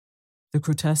years, the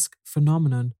grotesque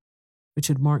phenomenon which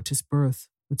had marked his birth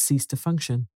would cease to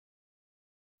function.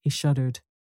 He shuddered.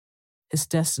 His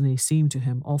destiny seemed to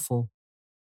him awful.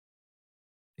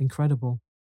 Incredible.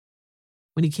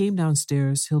 When he came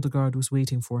downstairs, Hildegard was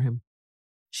waiting for him.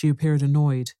 She appeared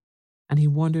annoyed, and he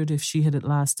wondered if she had at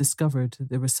last discovered that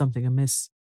there was something amiss.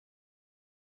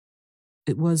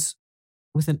 It was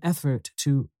with an effort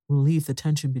to relieve the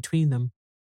tension between them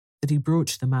that he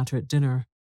broached the matter at dinner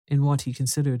in what he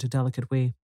considered a delicate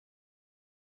way.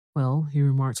 "Well," he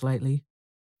remarked lightly,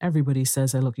 "everybody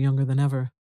says I look younger than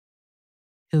ever."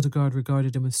 Hildegard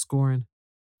regarded him with scorn.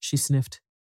 She sniffed.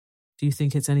 "Do you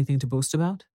think it's anything to boast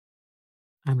about?"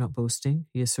 "I'm not boasting,"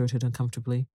 he asserted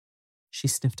uncomfortably. She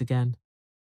sniffed again.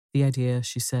 "The idea,"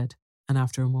 she said, and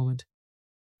after a moment,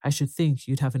 "I should think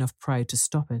you'd have enough pride to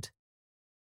stop it."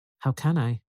 How can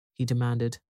I? He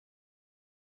demanded.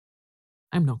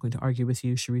 I'm not going to argue with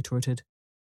you, she retorted,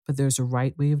 but there's a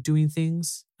right way of doing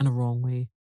things and a wrong way.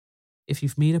 If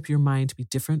you've made up your mind to be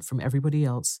different from everybody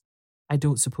else, I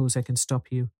don't suppose I can stop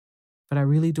you, but I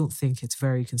really don't think it's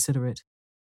very considerate.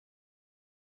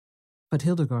 But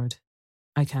Hildegard,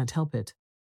 I can't help it.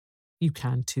 You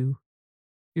can too.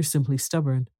 You're simply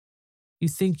stubborn. You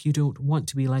think you don't want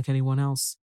to be like anyone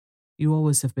else. You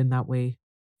always have been that way,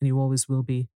 and you always will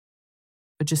be.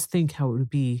 But just think how it would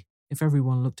be if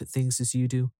everyone looked at things as you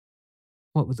do.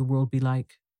 What would the world be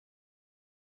like?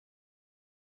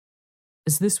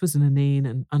 As this was an inane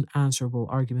and unanswerable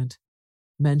argument,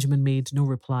 Benjamin made no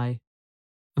reply,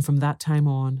 and from that time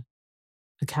on,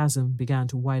 a chasm began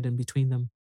to widen between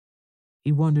them.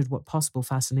 He wondered what possible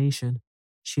fascination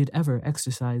she had ever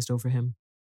exercised over him.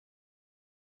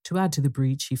 To add to the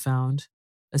breach, he found,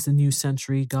 as the new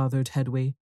century gathered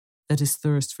headway, that his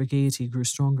thirst for gaiety grew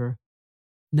stronger.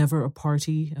 Never a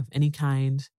party of any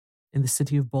kind in the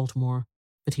city of Baltimore,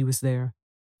 but he was there,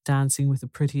 dancing with the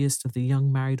prettiest of the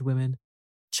young married women,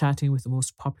 chatting with the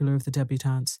most popular of the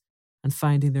debutantes, and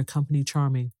finding their company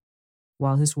charming,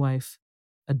 while his wife,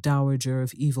 a dowager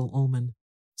of evil omen,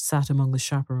 sat among the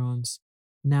chaperons,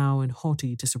 now in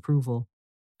haughty disapproval,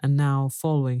 and now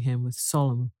following him with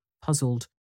solemn, puzzled,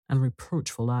 and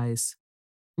reproachful eyes.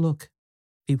 Look,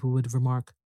 people would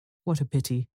remark, what a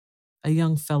pity. A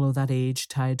young fellow that age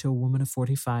tied to a woman of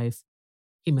 45.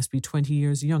 He must be 20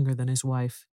 years younger than his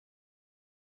wife.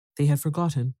 They had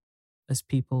forgotten, as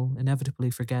people inevitably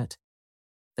forget,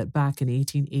 that back in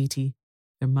 1880,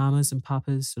 their mammas and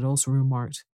papas had also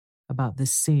remarked about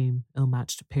this same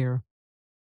ill-matched pair.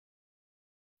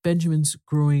 Benjamin's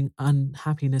growing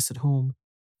unhappiness at home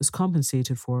was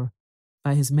compensated for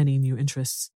by his many new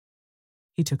interests.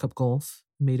 He took up golf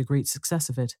and made a great success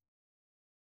of it.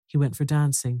 He went for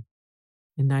dancing.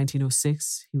 In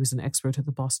 1906, he was an expert at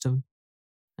the Boston,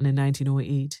 and in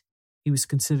 1908, he was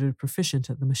considered proficient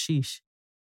at the Mashish,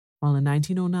 while in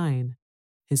 1909,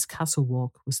 his castle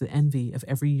walk was the envy of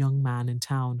every young man in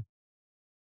town.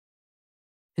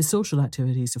 His social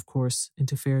activities, of course,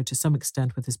 interfered to some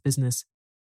extent with his business,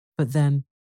 but then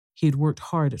he had worked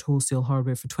hard at wholesale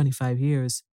hardware for 25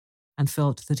 years and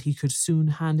felt that he could soon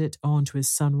hand it on to his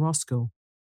son Roscoe,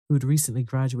 who had recently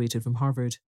graduated from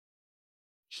Harvard.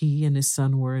 He and his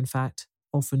son were, in fact,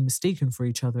 often mistaken for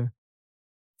each other.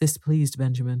 This pleased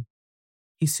Benjamin.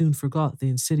 He soon forgot the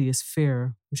insidious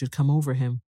fear which had come over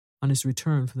him on his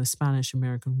return from the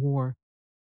Spanish-American War,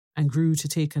 and grew to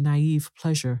take a naive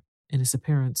pleasure in his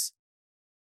appearance.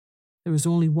 There was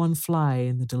only one fly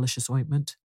in the delicious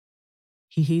ointment.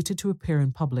 He hated to appear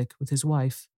in public with his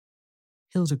wife.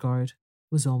 Hildegard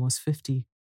was almost 50,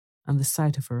 and the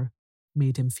sight of her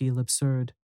made him feel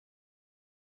absurd.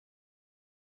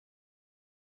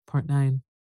 Part 9.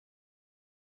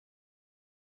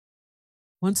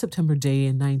 One September day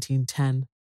in 1910,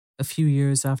 a few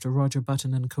years after Roger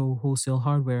Button & Co. Wholesale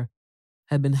Hardware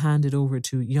had been handed over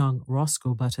to young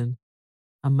Roscoe Button,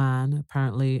 a man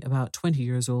apparently about 20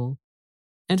 years old,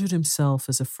 entered himself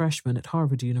as a freshman at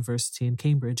Harvard University in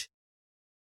Cambridge.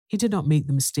 He did not make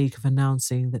the mistake of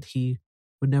announcing that he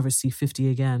would never see 50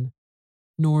 again,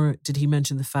 nor did he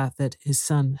mention the fact that his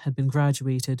son had been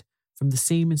graduated from the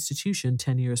same institution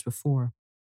 10 years before.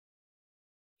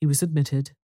 He was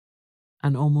admitted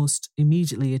and almost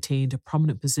immediately attained a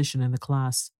prominent position in the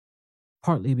class,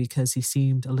 partly because he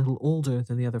seemed a little older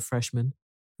than the other freshmen,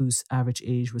 whose average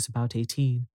age was about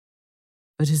 18.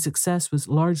 But his success was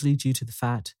largely due to the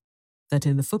fact that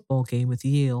in the football game with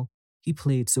Yale, he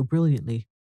played so brilliantly,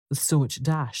 with so much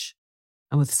dash,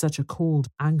 and with such a cold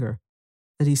anger,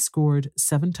 that he scored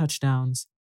 7 touchdowns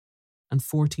and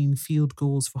 14 field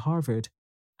goals for Harvard,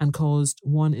 and caused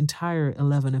one entire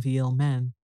 11 of Yale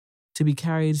men to be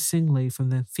carried singly from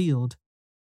the field,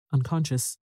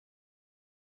 unconscious.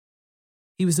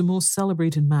 He was the most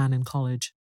celebrated man in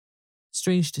college.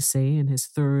 Strange to say, in his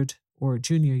third or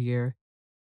junior year,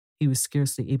 he was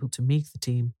scarcely able to make the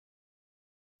team.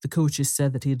 The coaches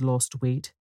said that he had lost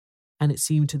weight, and it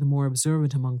seemed to the more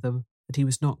observant among them that he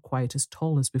was not quite as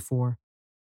tall as before.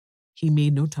 He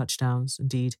made no touchdowns,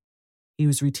 indeed. He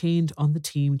was retained on the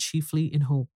team chiefly in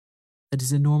hope that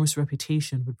his enormous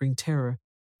reputation would bring terror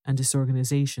and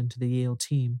disorganization to the Yale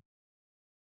team.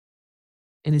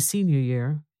 In his senior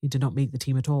year, he did not make the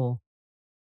team at all.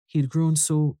 He had grown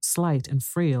so slight and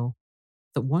frail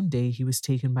that one day he was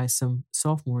taken by some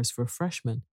sophomores for a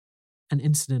freshman, an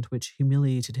incident which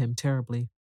humiliated him terribly.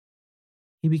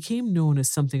 He became known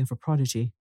as something of a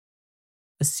prodigy,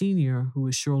 a senior who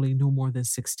was surely no more than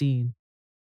 16,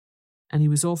 and he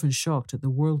was often shocked at the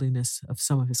worldliness of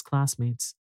some of his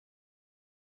classmates.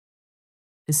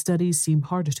 His studies seemed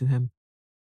harder to him.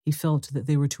 He felt that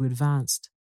they were too advanced.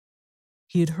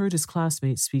 He had heard his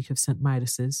classmates speak of St.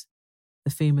 Midas's,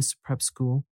 the famous prep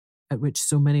school at which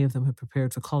so many of them had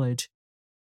prepared for college,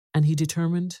 and he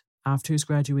determined, after his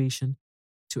graduation,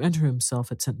 to enter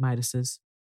himself at St. Midas's,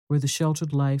 where the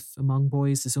sheltered life among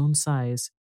boys his own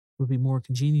size would be more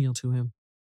congenial to him.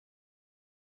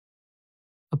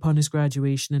 Upon his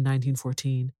graduation in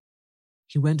 1914,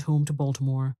 he went home to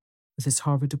Baltimore with his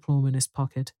Harvard diploma in his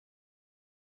pocket.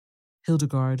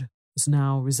 Hildegard was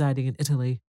now residing in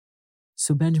Italy,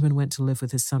 so Benjamin went to live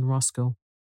with his son Roscoe.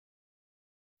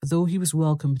 But though he was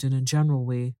welcomed in a general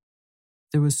way,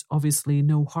 there was obviously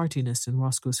no heartiness in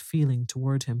Roscoe's feeling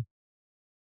toward him.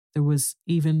 There was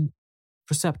even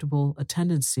perceptible a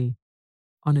tendency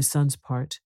on his son's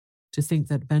part to think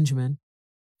that Benjamin,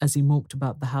 as he moped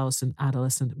about the house in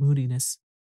adolescent moodiness,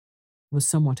 was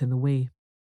somewhat in the way.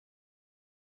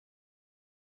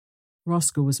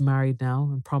 Roscoe was married now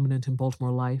and prominent in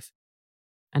Baltimore life,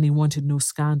 and he wanted no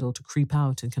scandal to creep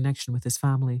out in connection with his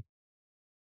family.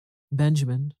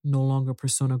 Benjamin, no longer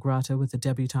persona grata with the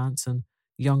debutantes and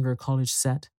younger college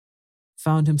set,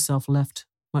 found himself left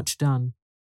much done,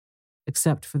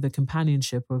 except for the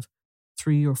companionship of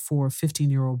 3 or 4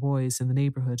 15-year-old boys in the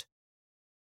neighborhood.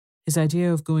 His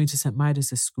idea of going to St.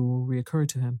 Midas's school reoccurred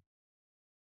to him.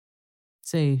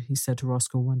 "Say," he said to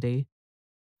Roscoe one day,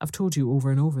 "I've told you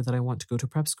over and over that I want to go to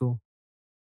prep school."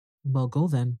 "Well, go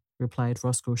then," replied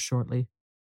Roscoe shortly.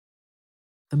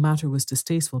 The matter was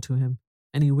distasteful to him,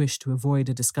 and he wished to avoid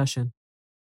a discussion.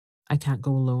 "I can't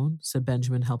go alone," said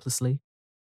Benjamin helplessly.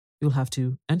 "You'll have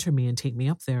to enter me and take me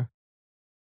up there."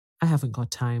 "I haven't got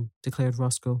time," declared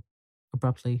Roscoe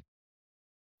abruptly.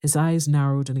 His eyes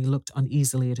narrowed and he looked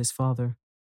uneasily at his father.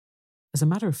 "As a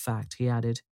matter of fact," he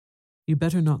added, "you'd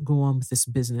better not go on with this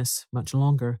business much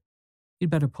longer.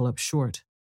 You'd better pull up short.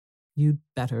 You'd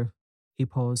better," he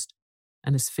paused,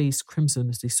 and his face crimsoned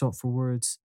as he sought for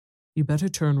words. "You'd better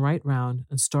turn right round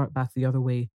and start back the other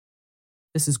way.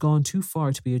 This has gone too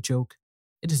far to be a joke.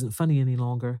 It isn't funny any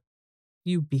longer.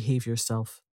 You behave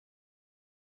yourself."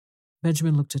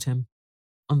 Benjamin looked at him,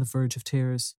 on the verge of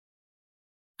tears.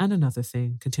 "And another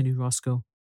thing," continued Roscoe.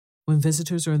 "When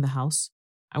visitors are in the house,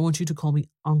 I want you to call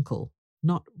me Uncle,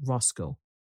 not Roscoe,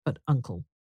 but Uncle.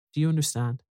 Do you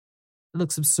understand? It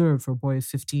looks absurd for a boy of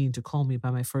 15 to call me by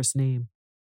my first name.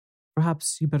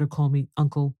 Perhaps you better call me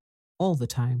Uncle all the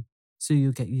time, so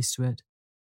you'll get used to it."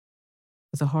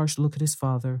 With a harsh look at his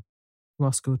father,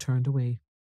 Roscoe turned away.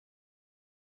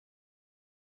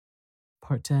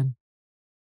 Part 10.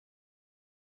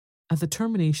 At the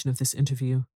termination of this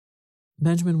interview,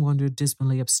 Benjamin wandered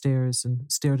dismally upstairs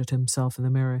and stared at himself in the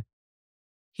mirror.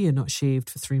 He had not shaved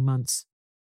for 3 months,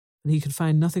 and he could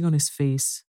find nothing on his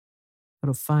face but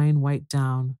a fine white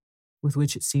down with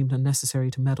which it seemed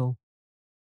unnecessary to meddle.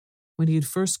 When he had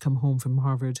first come home from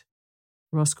Harvard,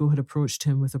 Roscoe had approached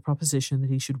him with the proposition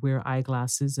that he should wear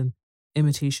eyeglasses and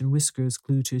imitation whiskers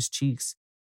glued to his cheeks,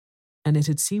 and it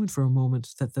had seemed for a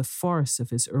moment that the farce of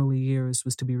his early years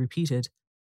was to be repeated.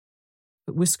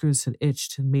 But whiskers had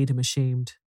itched and made him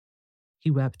ashamed. He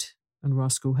wept, and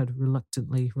Roscoe had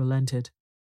reluctantly relented.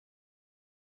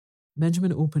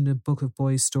 Benjamin opened a book of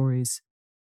boys' stories,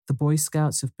 The Boy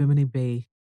Scouts of Bimini Bay,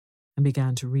 and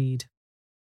began to read.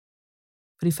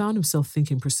 But he found himself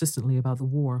thinking persistently about the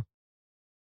war.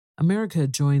 America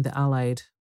had joined the Allied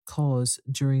cause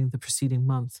during the preceding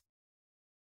month,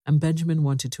 and Benjamin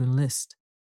wanted to enlist,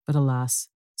 but alas,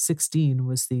 16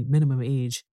 was the minimum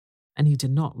age, and he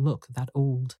did not look that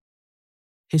old.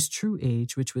 His true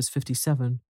age, which was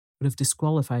 57, would have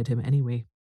disqualified him anyway.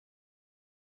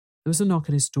 There was a knock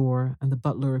at his door, and the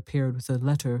butler appeared with a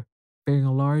letter bearing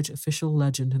a large official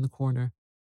legend in the corner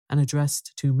and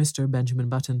addressed to Mr. Benjamin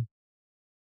Button.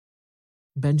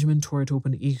 Benjamin tore it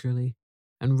open eagerly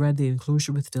and read the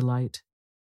enclosure with delight.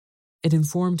 It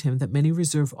informed him that many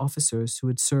reserve officers who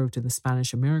had served in the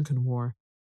Spanish-American War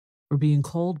were being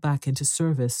called back into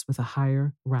service with a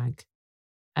higher rank,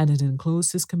 and it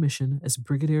enclosed his commission as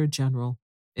Brigadier General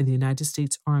in the United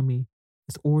States Army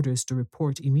with orders to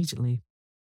report immediately.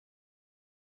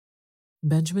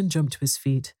 Benjamin jumped to his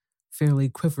feet, fairly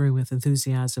quivering with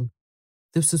enthusiasm.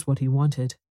 This was what he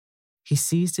wanted. He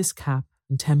seized his cap,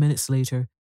 and 10 minutes later,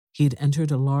 he had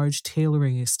entered a large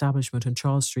tailoring establishment on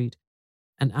Charles Street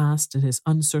and asked in his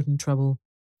uncertain treble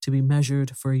to be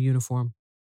measured for a uniform.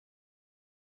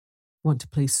 "Want to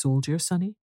play soldier,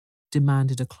 Sonny?"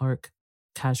 demanded a clerk,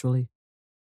 casually.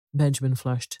 Benjamin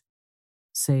flushed.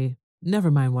 "Say, never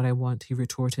mind what I want," he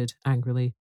retorted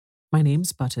angrily. "My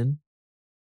name's Button,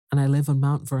 and I live on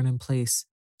Mount Vernon Place,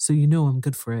 so you know I'm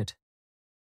good for it."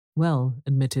 "Well,"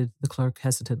 admitted the clerk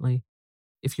hesitantly,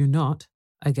 If you're not,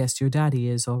 I guess your daddy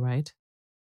is, all right.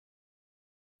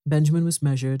 Benjamin was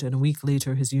measured, and a week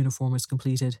later his uniform was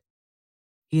completed.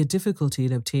 He had difficulty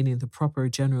in obtaining the proper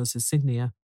general's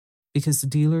insignia because the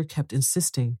dealer kept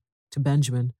insisting to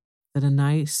Benjamin that a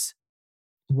nice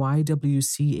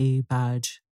YWCA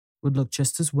badge would look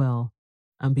just as well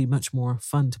and be much more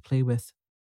fun to play with.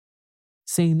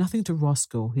 Saying nothing to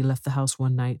Roscoe, he left the house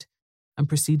one night and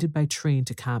proceeded by train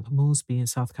to Camp Mosby in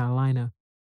South Carolina,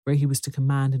 where he was to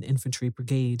command an infantry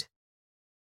brigade.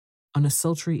 On a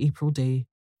sultry April day,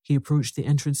 he approached the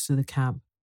entrance to the camp,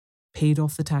 paid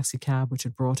off the taxicab which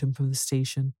had brought him from the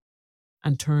station,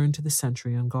 and turned to the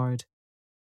sentry on guard.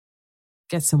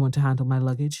 "Get someone to handle my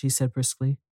luggage," he said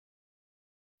briskly.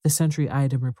 The sentry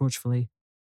eyed him reproachfully.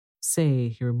 "Say,"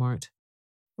 he remarked,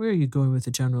 "where are you going with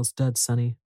the General's duds,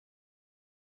 sonny?"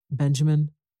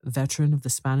 Benjamin, veteran of the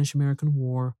Spanish-American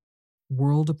War,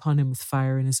 whirled upon him with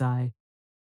fire in his eye,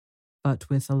 but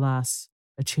with, alas,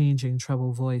 a changing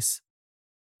treble voice.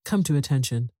 "Come to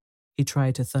attention," he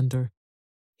tried to thunder.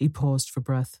 He paused for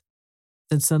breath.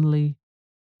 Then suddenly,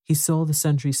 he saw the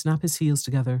sentry snap his heels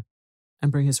together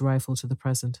and bring his rifle to the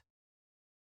present.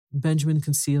 Benjamin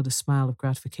concealed a smile of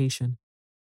gratification.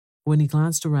 When he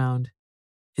glanced around,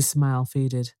 his smile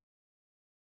faded.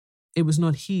 It was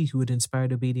not he who had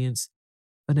inspired obedience,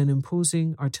 but an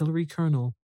imposing artillery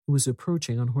colonel who was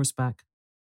approaching on horseback.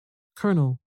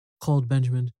 "Colonel," called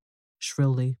Benjamin,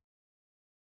 shrilly.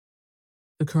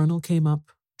 The colonel came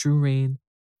up, drew rein,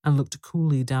 and looked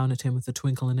coolly down at him with a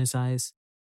twinkle in his eyes.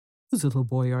 "Whose little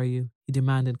boy are you?" he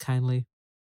demanded kindly.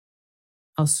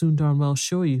 "I'll soon darn well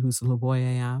show you whose little boy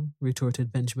I am,"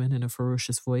 retorted Benjamin in a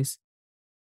ferocious voice.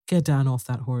 "Get down off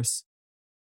that horse."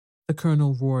 The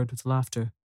colonel roared with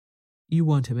laughter. "You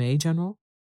want him, eh, General?"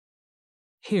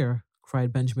 "Here,"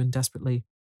 cried Benjamin desperately,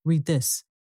 "read this,"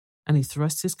 and he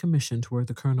thrust his commission toward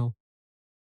the colonel.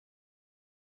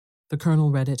 The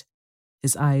colonel read it,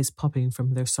 his eyes popping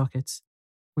from their sockets.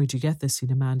 "Where'd you get this?" he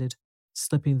demanded,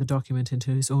 slipping the document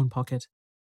into his own pocket.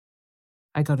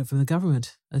 "I got it from the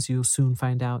government, as you'll soon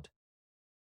find out."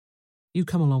 "You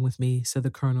come along with me," said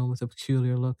the colonel with a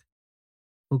peculiar look.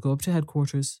 "We'll go up to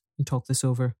headquarters and talk this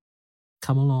over.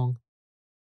 Come along."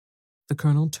 The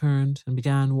colonel turned and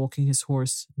began walking his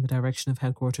horse in the direction of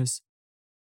headquarters.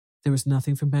 There was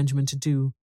nothing for Benjamin to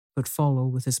do but follow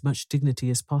with as much dignity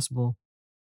as possible,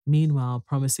 meanwhile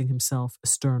promising himself a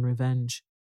stern revenge.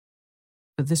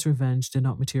 But this revenge did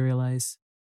not materialize.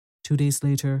 2 days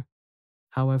later,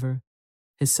 however,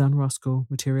 his son Roscoe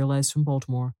materialized from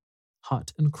Baltimore,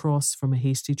 hot and cross from a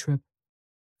hasty trip,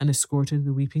 and escorted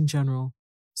the weeping general,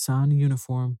 sans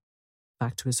uniform,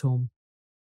 back to his home.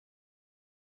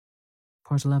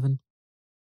 Part 11.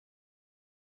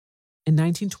 In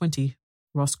 1920,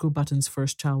 Roscoe Button's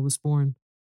first child was born.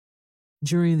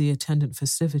 During the attendant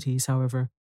festivities, however,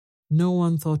 no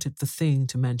one thought it the thing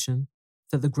to mention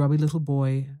that the grubby little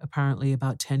boy, apparently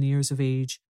about 10 years of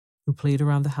age, who played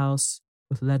around the house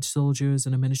with lead soldiers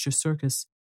and a miniature circus,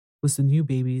 was the new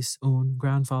baby's own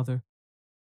grandfather.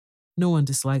 No one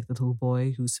disliked the little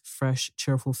boy whose fresh,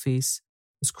 cheerful face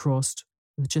was crossed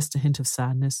with just a hint of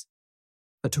sadness,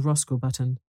 but to Roscoe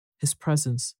Button, his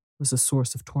presence was a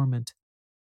source of torment.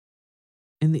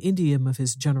 In the idiom of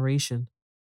his generation,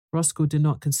 Roscoe did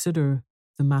not consider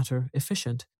the matter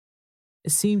efficient.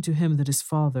 It seemed to him that his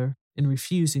father, in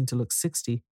refusing to look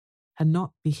 60, had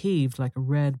not behaved like a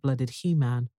red-blooded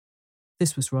he-man.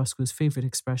 This was Roscoe's favourite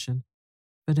expression,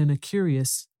 but in a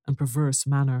curious and perverse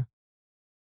manner.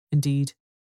 Indeed,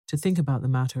 to think about the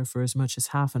matter for as much as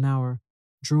half an hour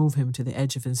drove him to the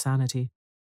edge of insanity.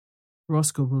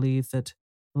 Roscoe believed that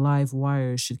live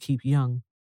wires should keep young,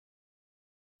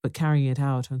 but carrying it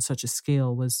out on such a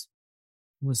scale was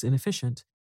inefficient,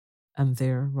 and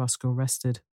there Roscoe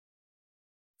rested.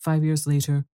 5 years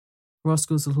later,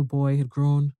 Roscoe's little boy had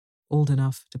grown old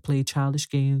enough to play childish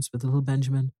games with little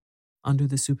Benjamin under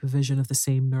the supervision of the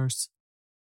same nurse.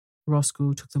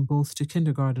 Roscoe took them both to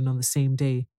kindergarten on the same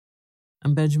day,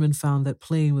 and Benjamin found that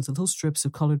playing with little strips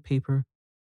of colored paper,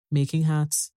 making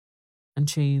hats and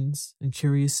chains and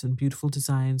curious and beautiful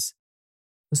designs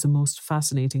was the most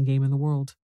fascinating game in the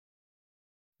world.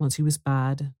 Once he was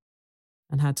bad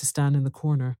and had to stand in the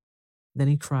corner, then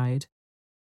he cried.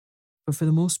 But for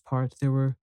the most part, there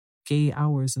were gay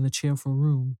hours in the cheerful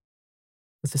room,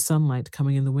 with the sunlight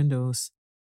coming in the windows,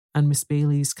 and Miss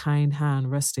Bailey's kind hand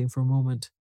resting for a moment,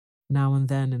 now and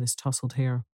then in his tousled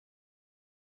hair.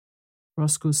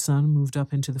 Roscoe's son moved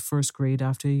up into the first grade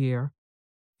after a year,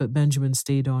 but Benjamin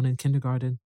stayed on in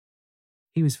kindergarten.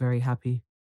 He was very happy.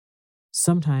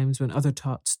 Sometimes when other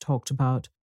tots talked about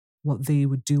what they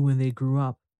would do when they grew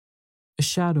up, a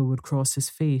shadow would cross his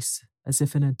face as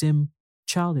if in a dim,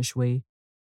 childish way,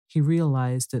 he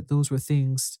realized that those were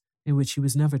things in which he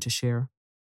was never to share.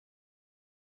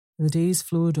 The days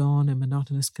flowed on in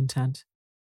monotonous content.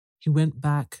 He went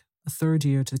back a third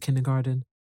year to the kindergarten,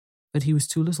 but he was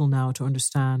too little now to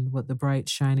understand what the bright,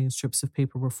 shining strips of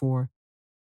paper were for.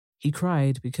 He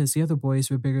cried because the other boys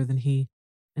were bigger than he,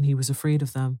 and he was afraid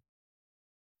of them.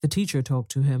 The teacher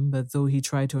talked to him, but though he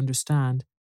tried to understand,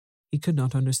 he could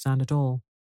not understand at all.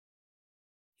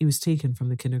 He was taken from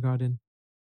the kindergarten.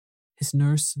 His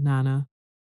nurse, Nana,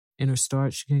 in her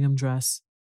starched gingham dress,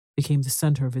 became the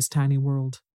center of his tiny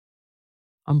world.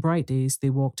 On bright days, they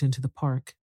walked into the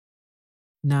park.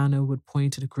 Nana would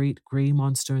point at a great grey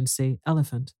monster and say,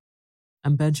 "Elephant,"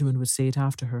 and Benjamin would say it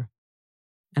after her.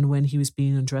 And when he was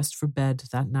being undressed for bed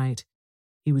that night,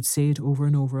 he would say it over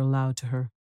and over aloud to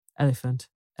her, "Elephant,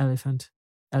 elephant,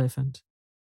 elephant."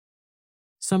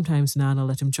 Sometimes Nana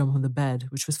let him jump on the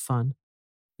bed, which was fun,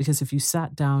 because if you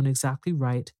sat down exactly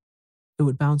right, it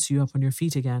would bounce you up on your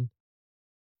feet again.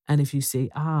 And if you say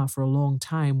 "ah" for a long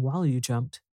time while you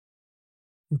jumped,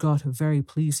 you got a very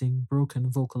pleasing, broken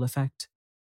vocal effect.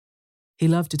 He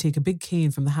loved to take a big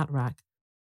cane from the hat rack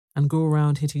and go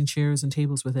around hitting chairs and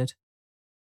tables with it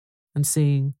and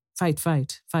saying, "Fight,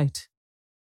 fight, fight."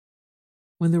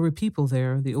 When there were people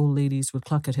there, the old ladies would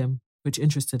cluck at him, which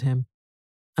interested him,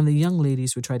 and the young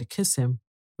ladies would try to kiss him,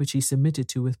 which he submitted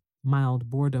to with mild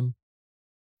boredom.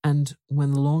 And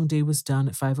when the long day was done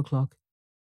at 5 o'clock,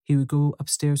 he would go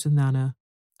upstairs with Nana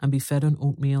and be fed on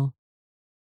oatmeal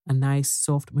and nice,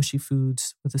 soft, mushy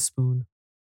foods with a spoon.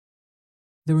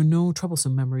 There were no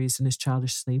troublesome memories in his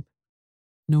childish sleep.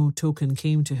 No token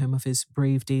came to him of his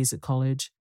brave days at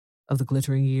college, of the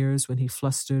glittering years when he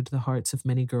flustered the hearts of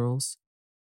many girls.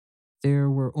 There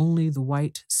were only the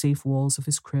white, safe walls of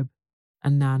his crib,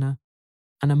 and Nana,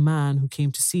 and a man who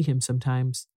came to see him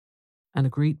sometimes, and a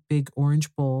great big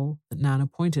orange ball that Nana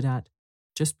pointed at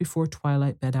just before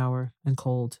twilight bed hour and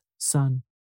called Sun.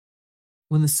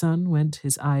 When the sun went,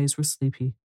 his eyes were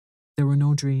sleepy. There were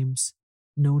no dreams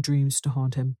to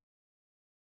haunt him.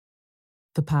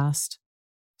 The past,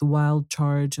 the wild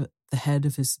charge at the head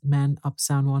of his men up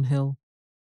San Juan Hill,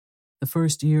 the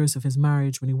first years of his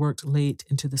marriage when he worked late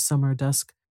into the summer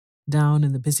dusk, down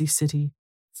in the busy city,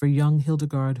 for young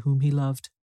Hildegard whom he loved.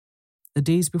 The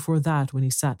days before that when he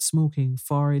sat smoking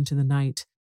far into the night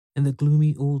in the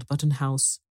gloomy old Button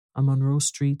house on Monroe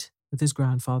Street with his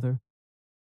grandfather.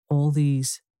 All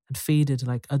these had faded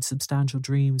like unsubstantial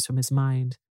dreams from his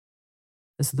mind,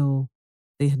 as though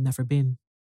they had never been.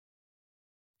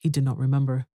 He did not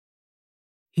remember.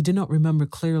 He did not remember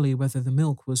clearly whether the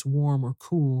milk was warm or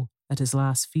cool at his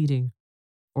last feeding,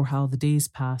 or how the days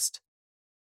passed.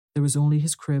 There was only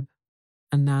his crib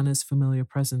and Nana's familiar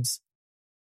presence.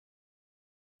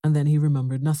 And then he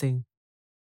remembered nothing.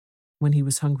 When he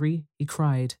was hungry, he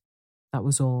cried. That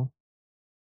was all.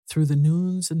 Through the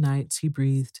noons and nights he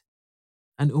breathed,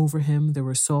 and over him there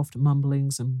were soft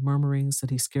mumblings and murmurings that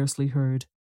he scarcely heard,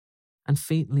 and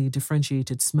faintly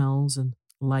differentiated smells and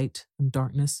light and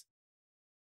darkness.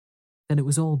 Then it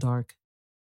was all dark,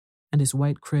 and his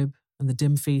white crib and the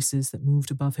dim faces that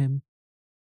moved above him,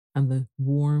 and the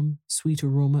warm, sweet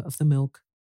aroma of the milk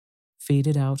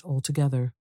faded out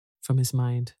altogether from his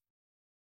mind.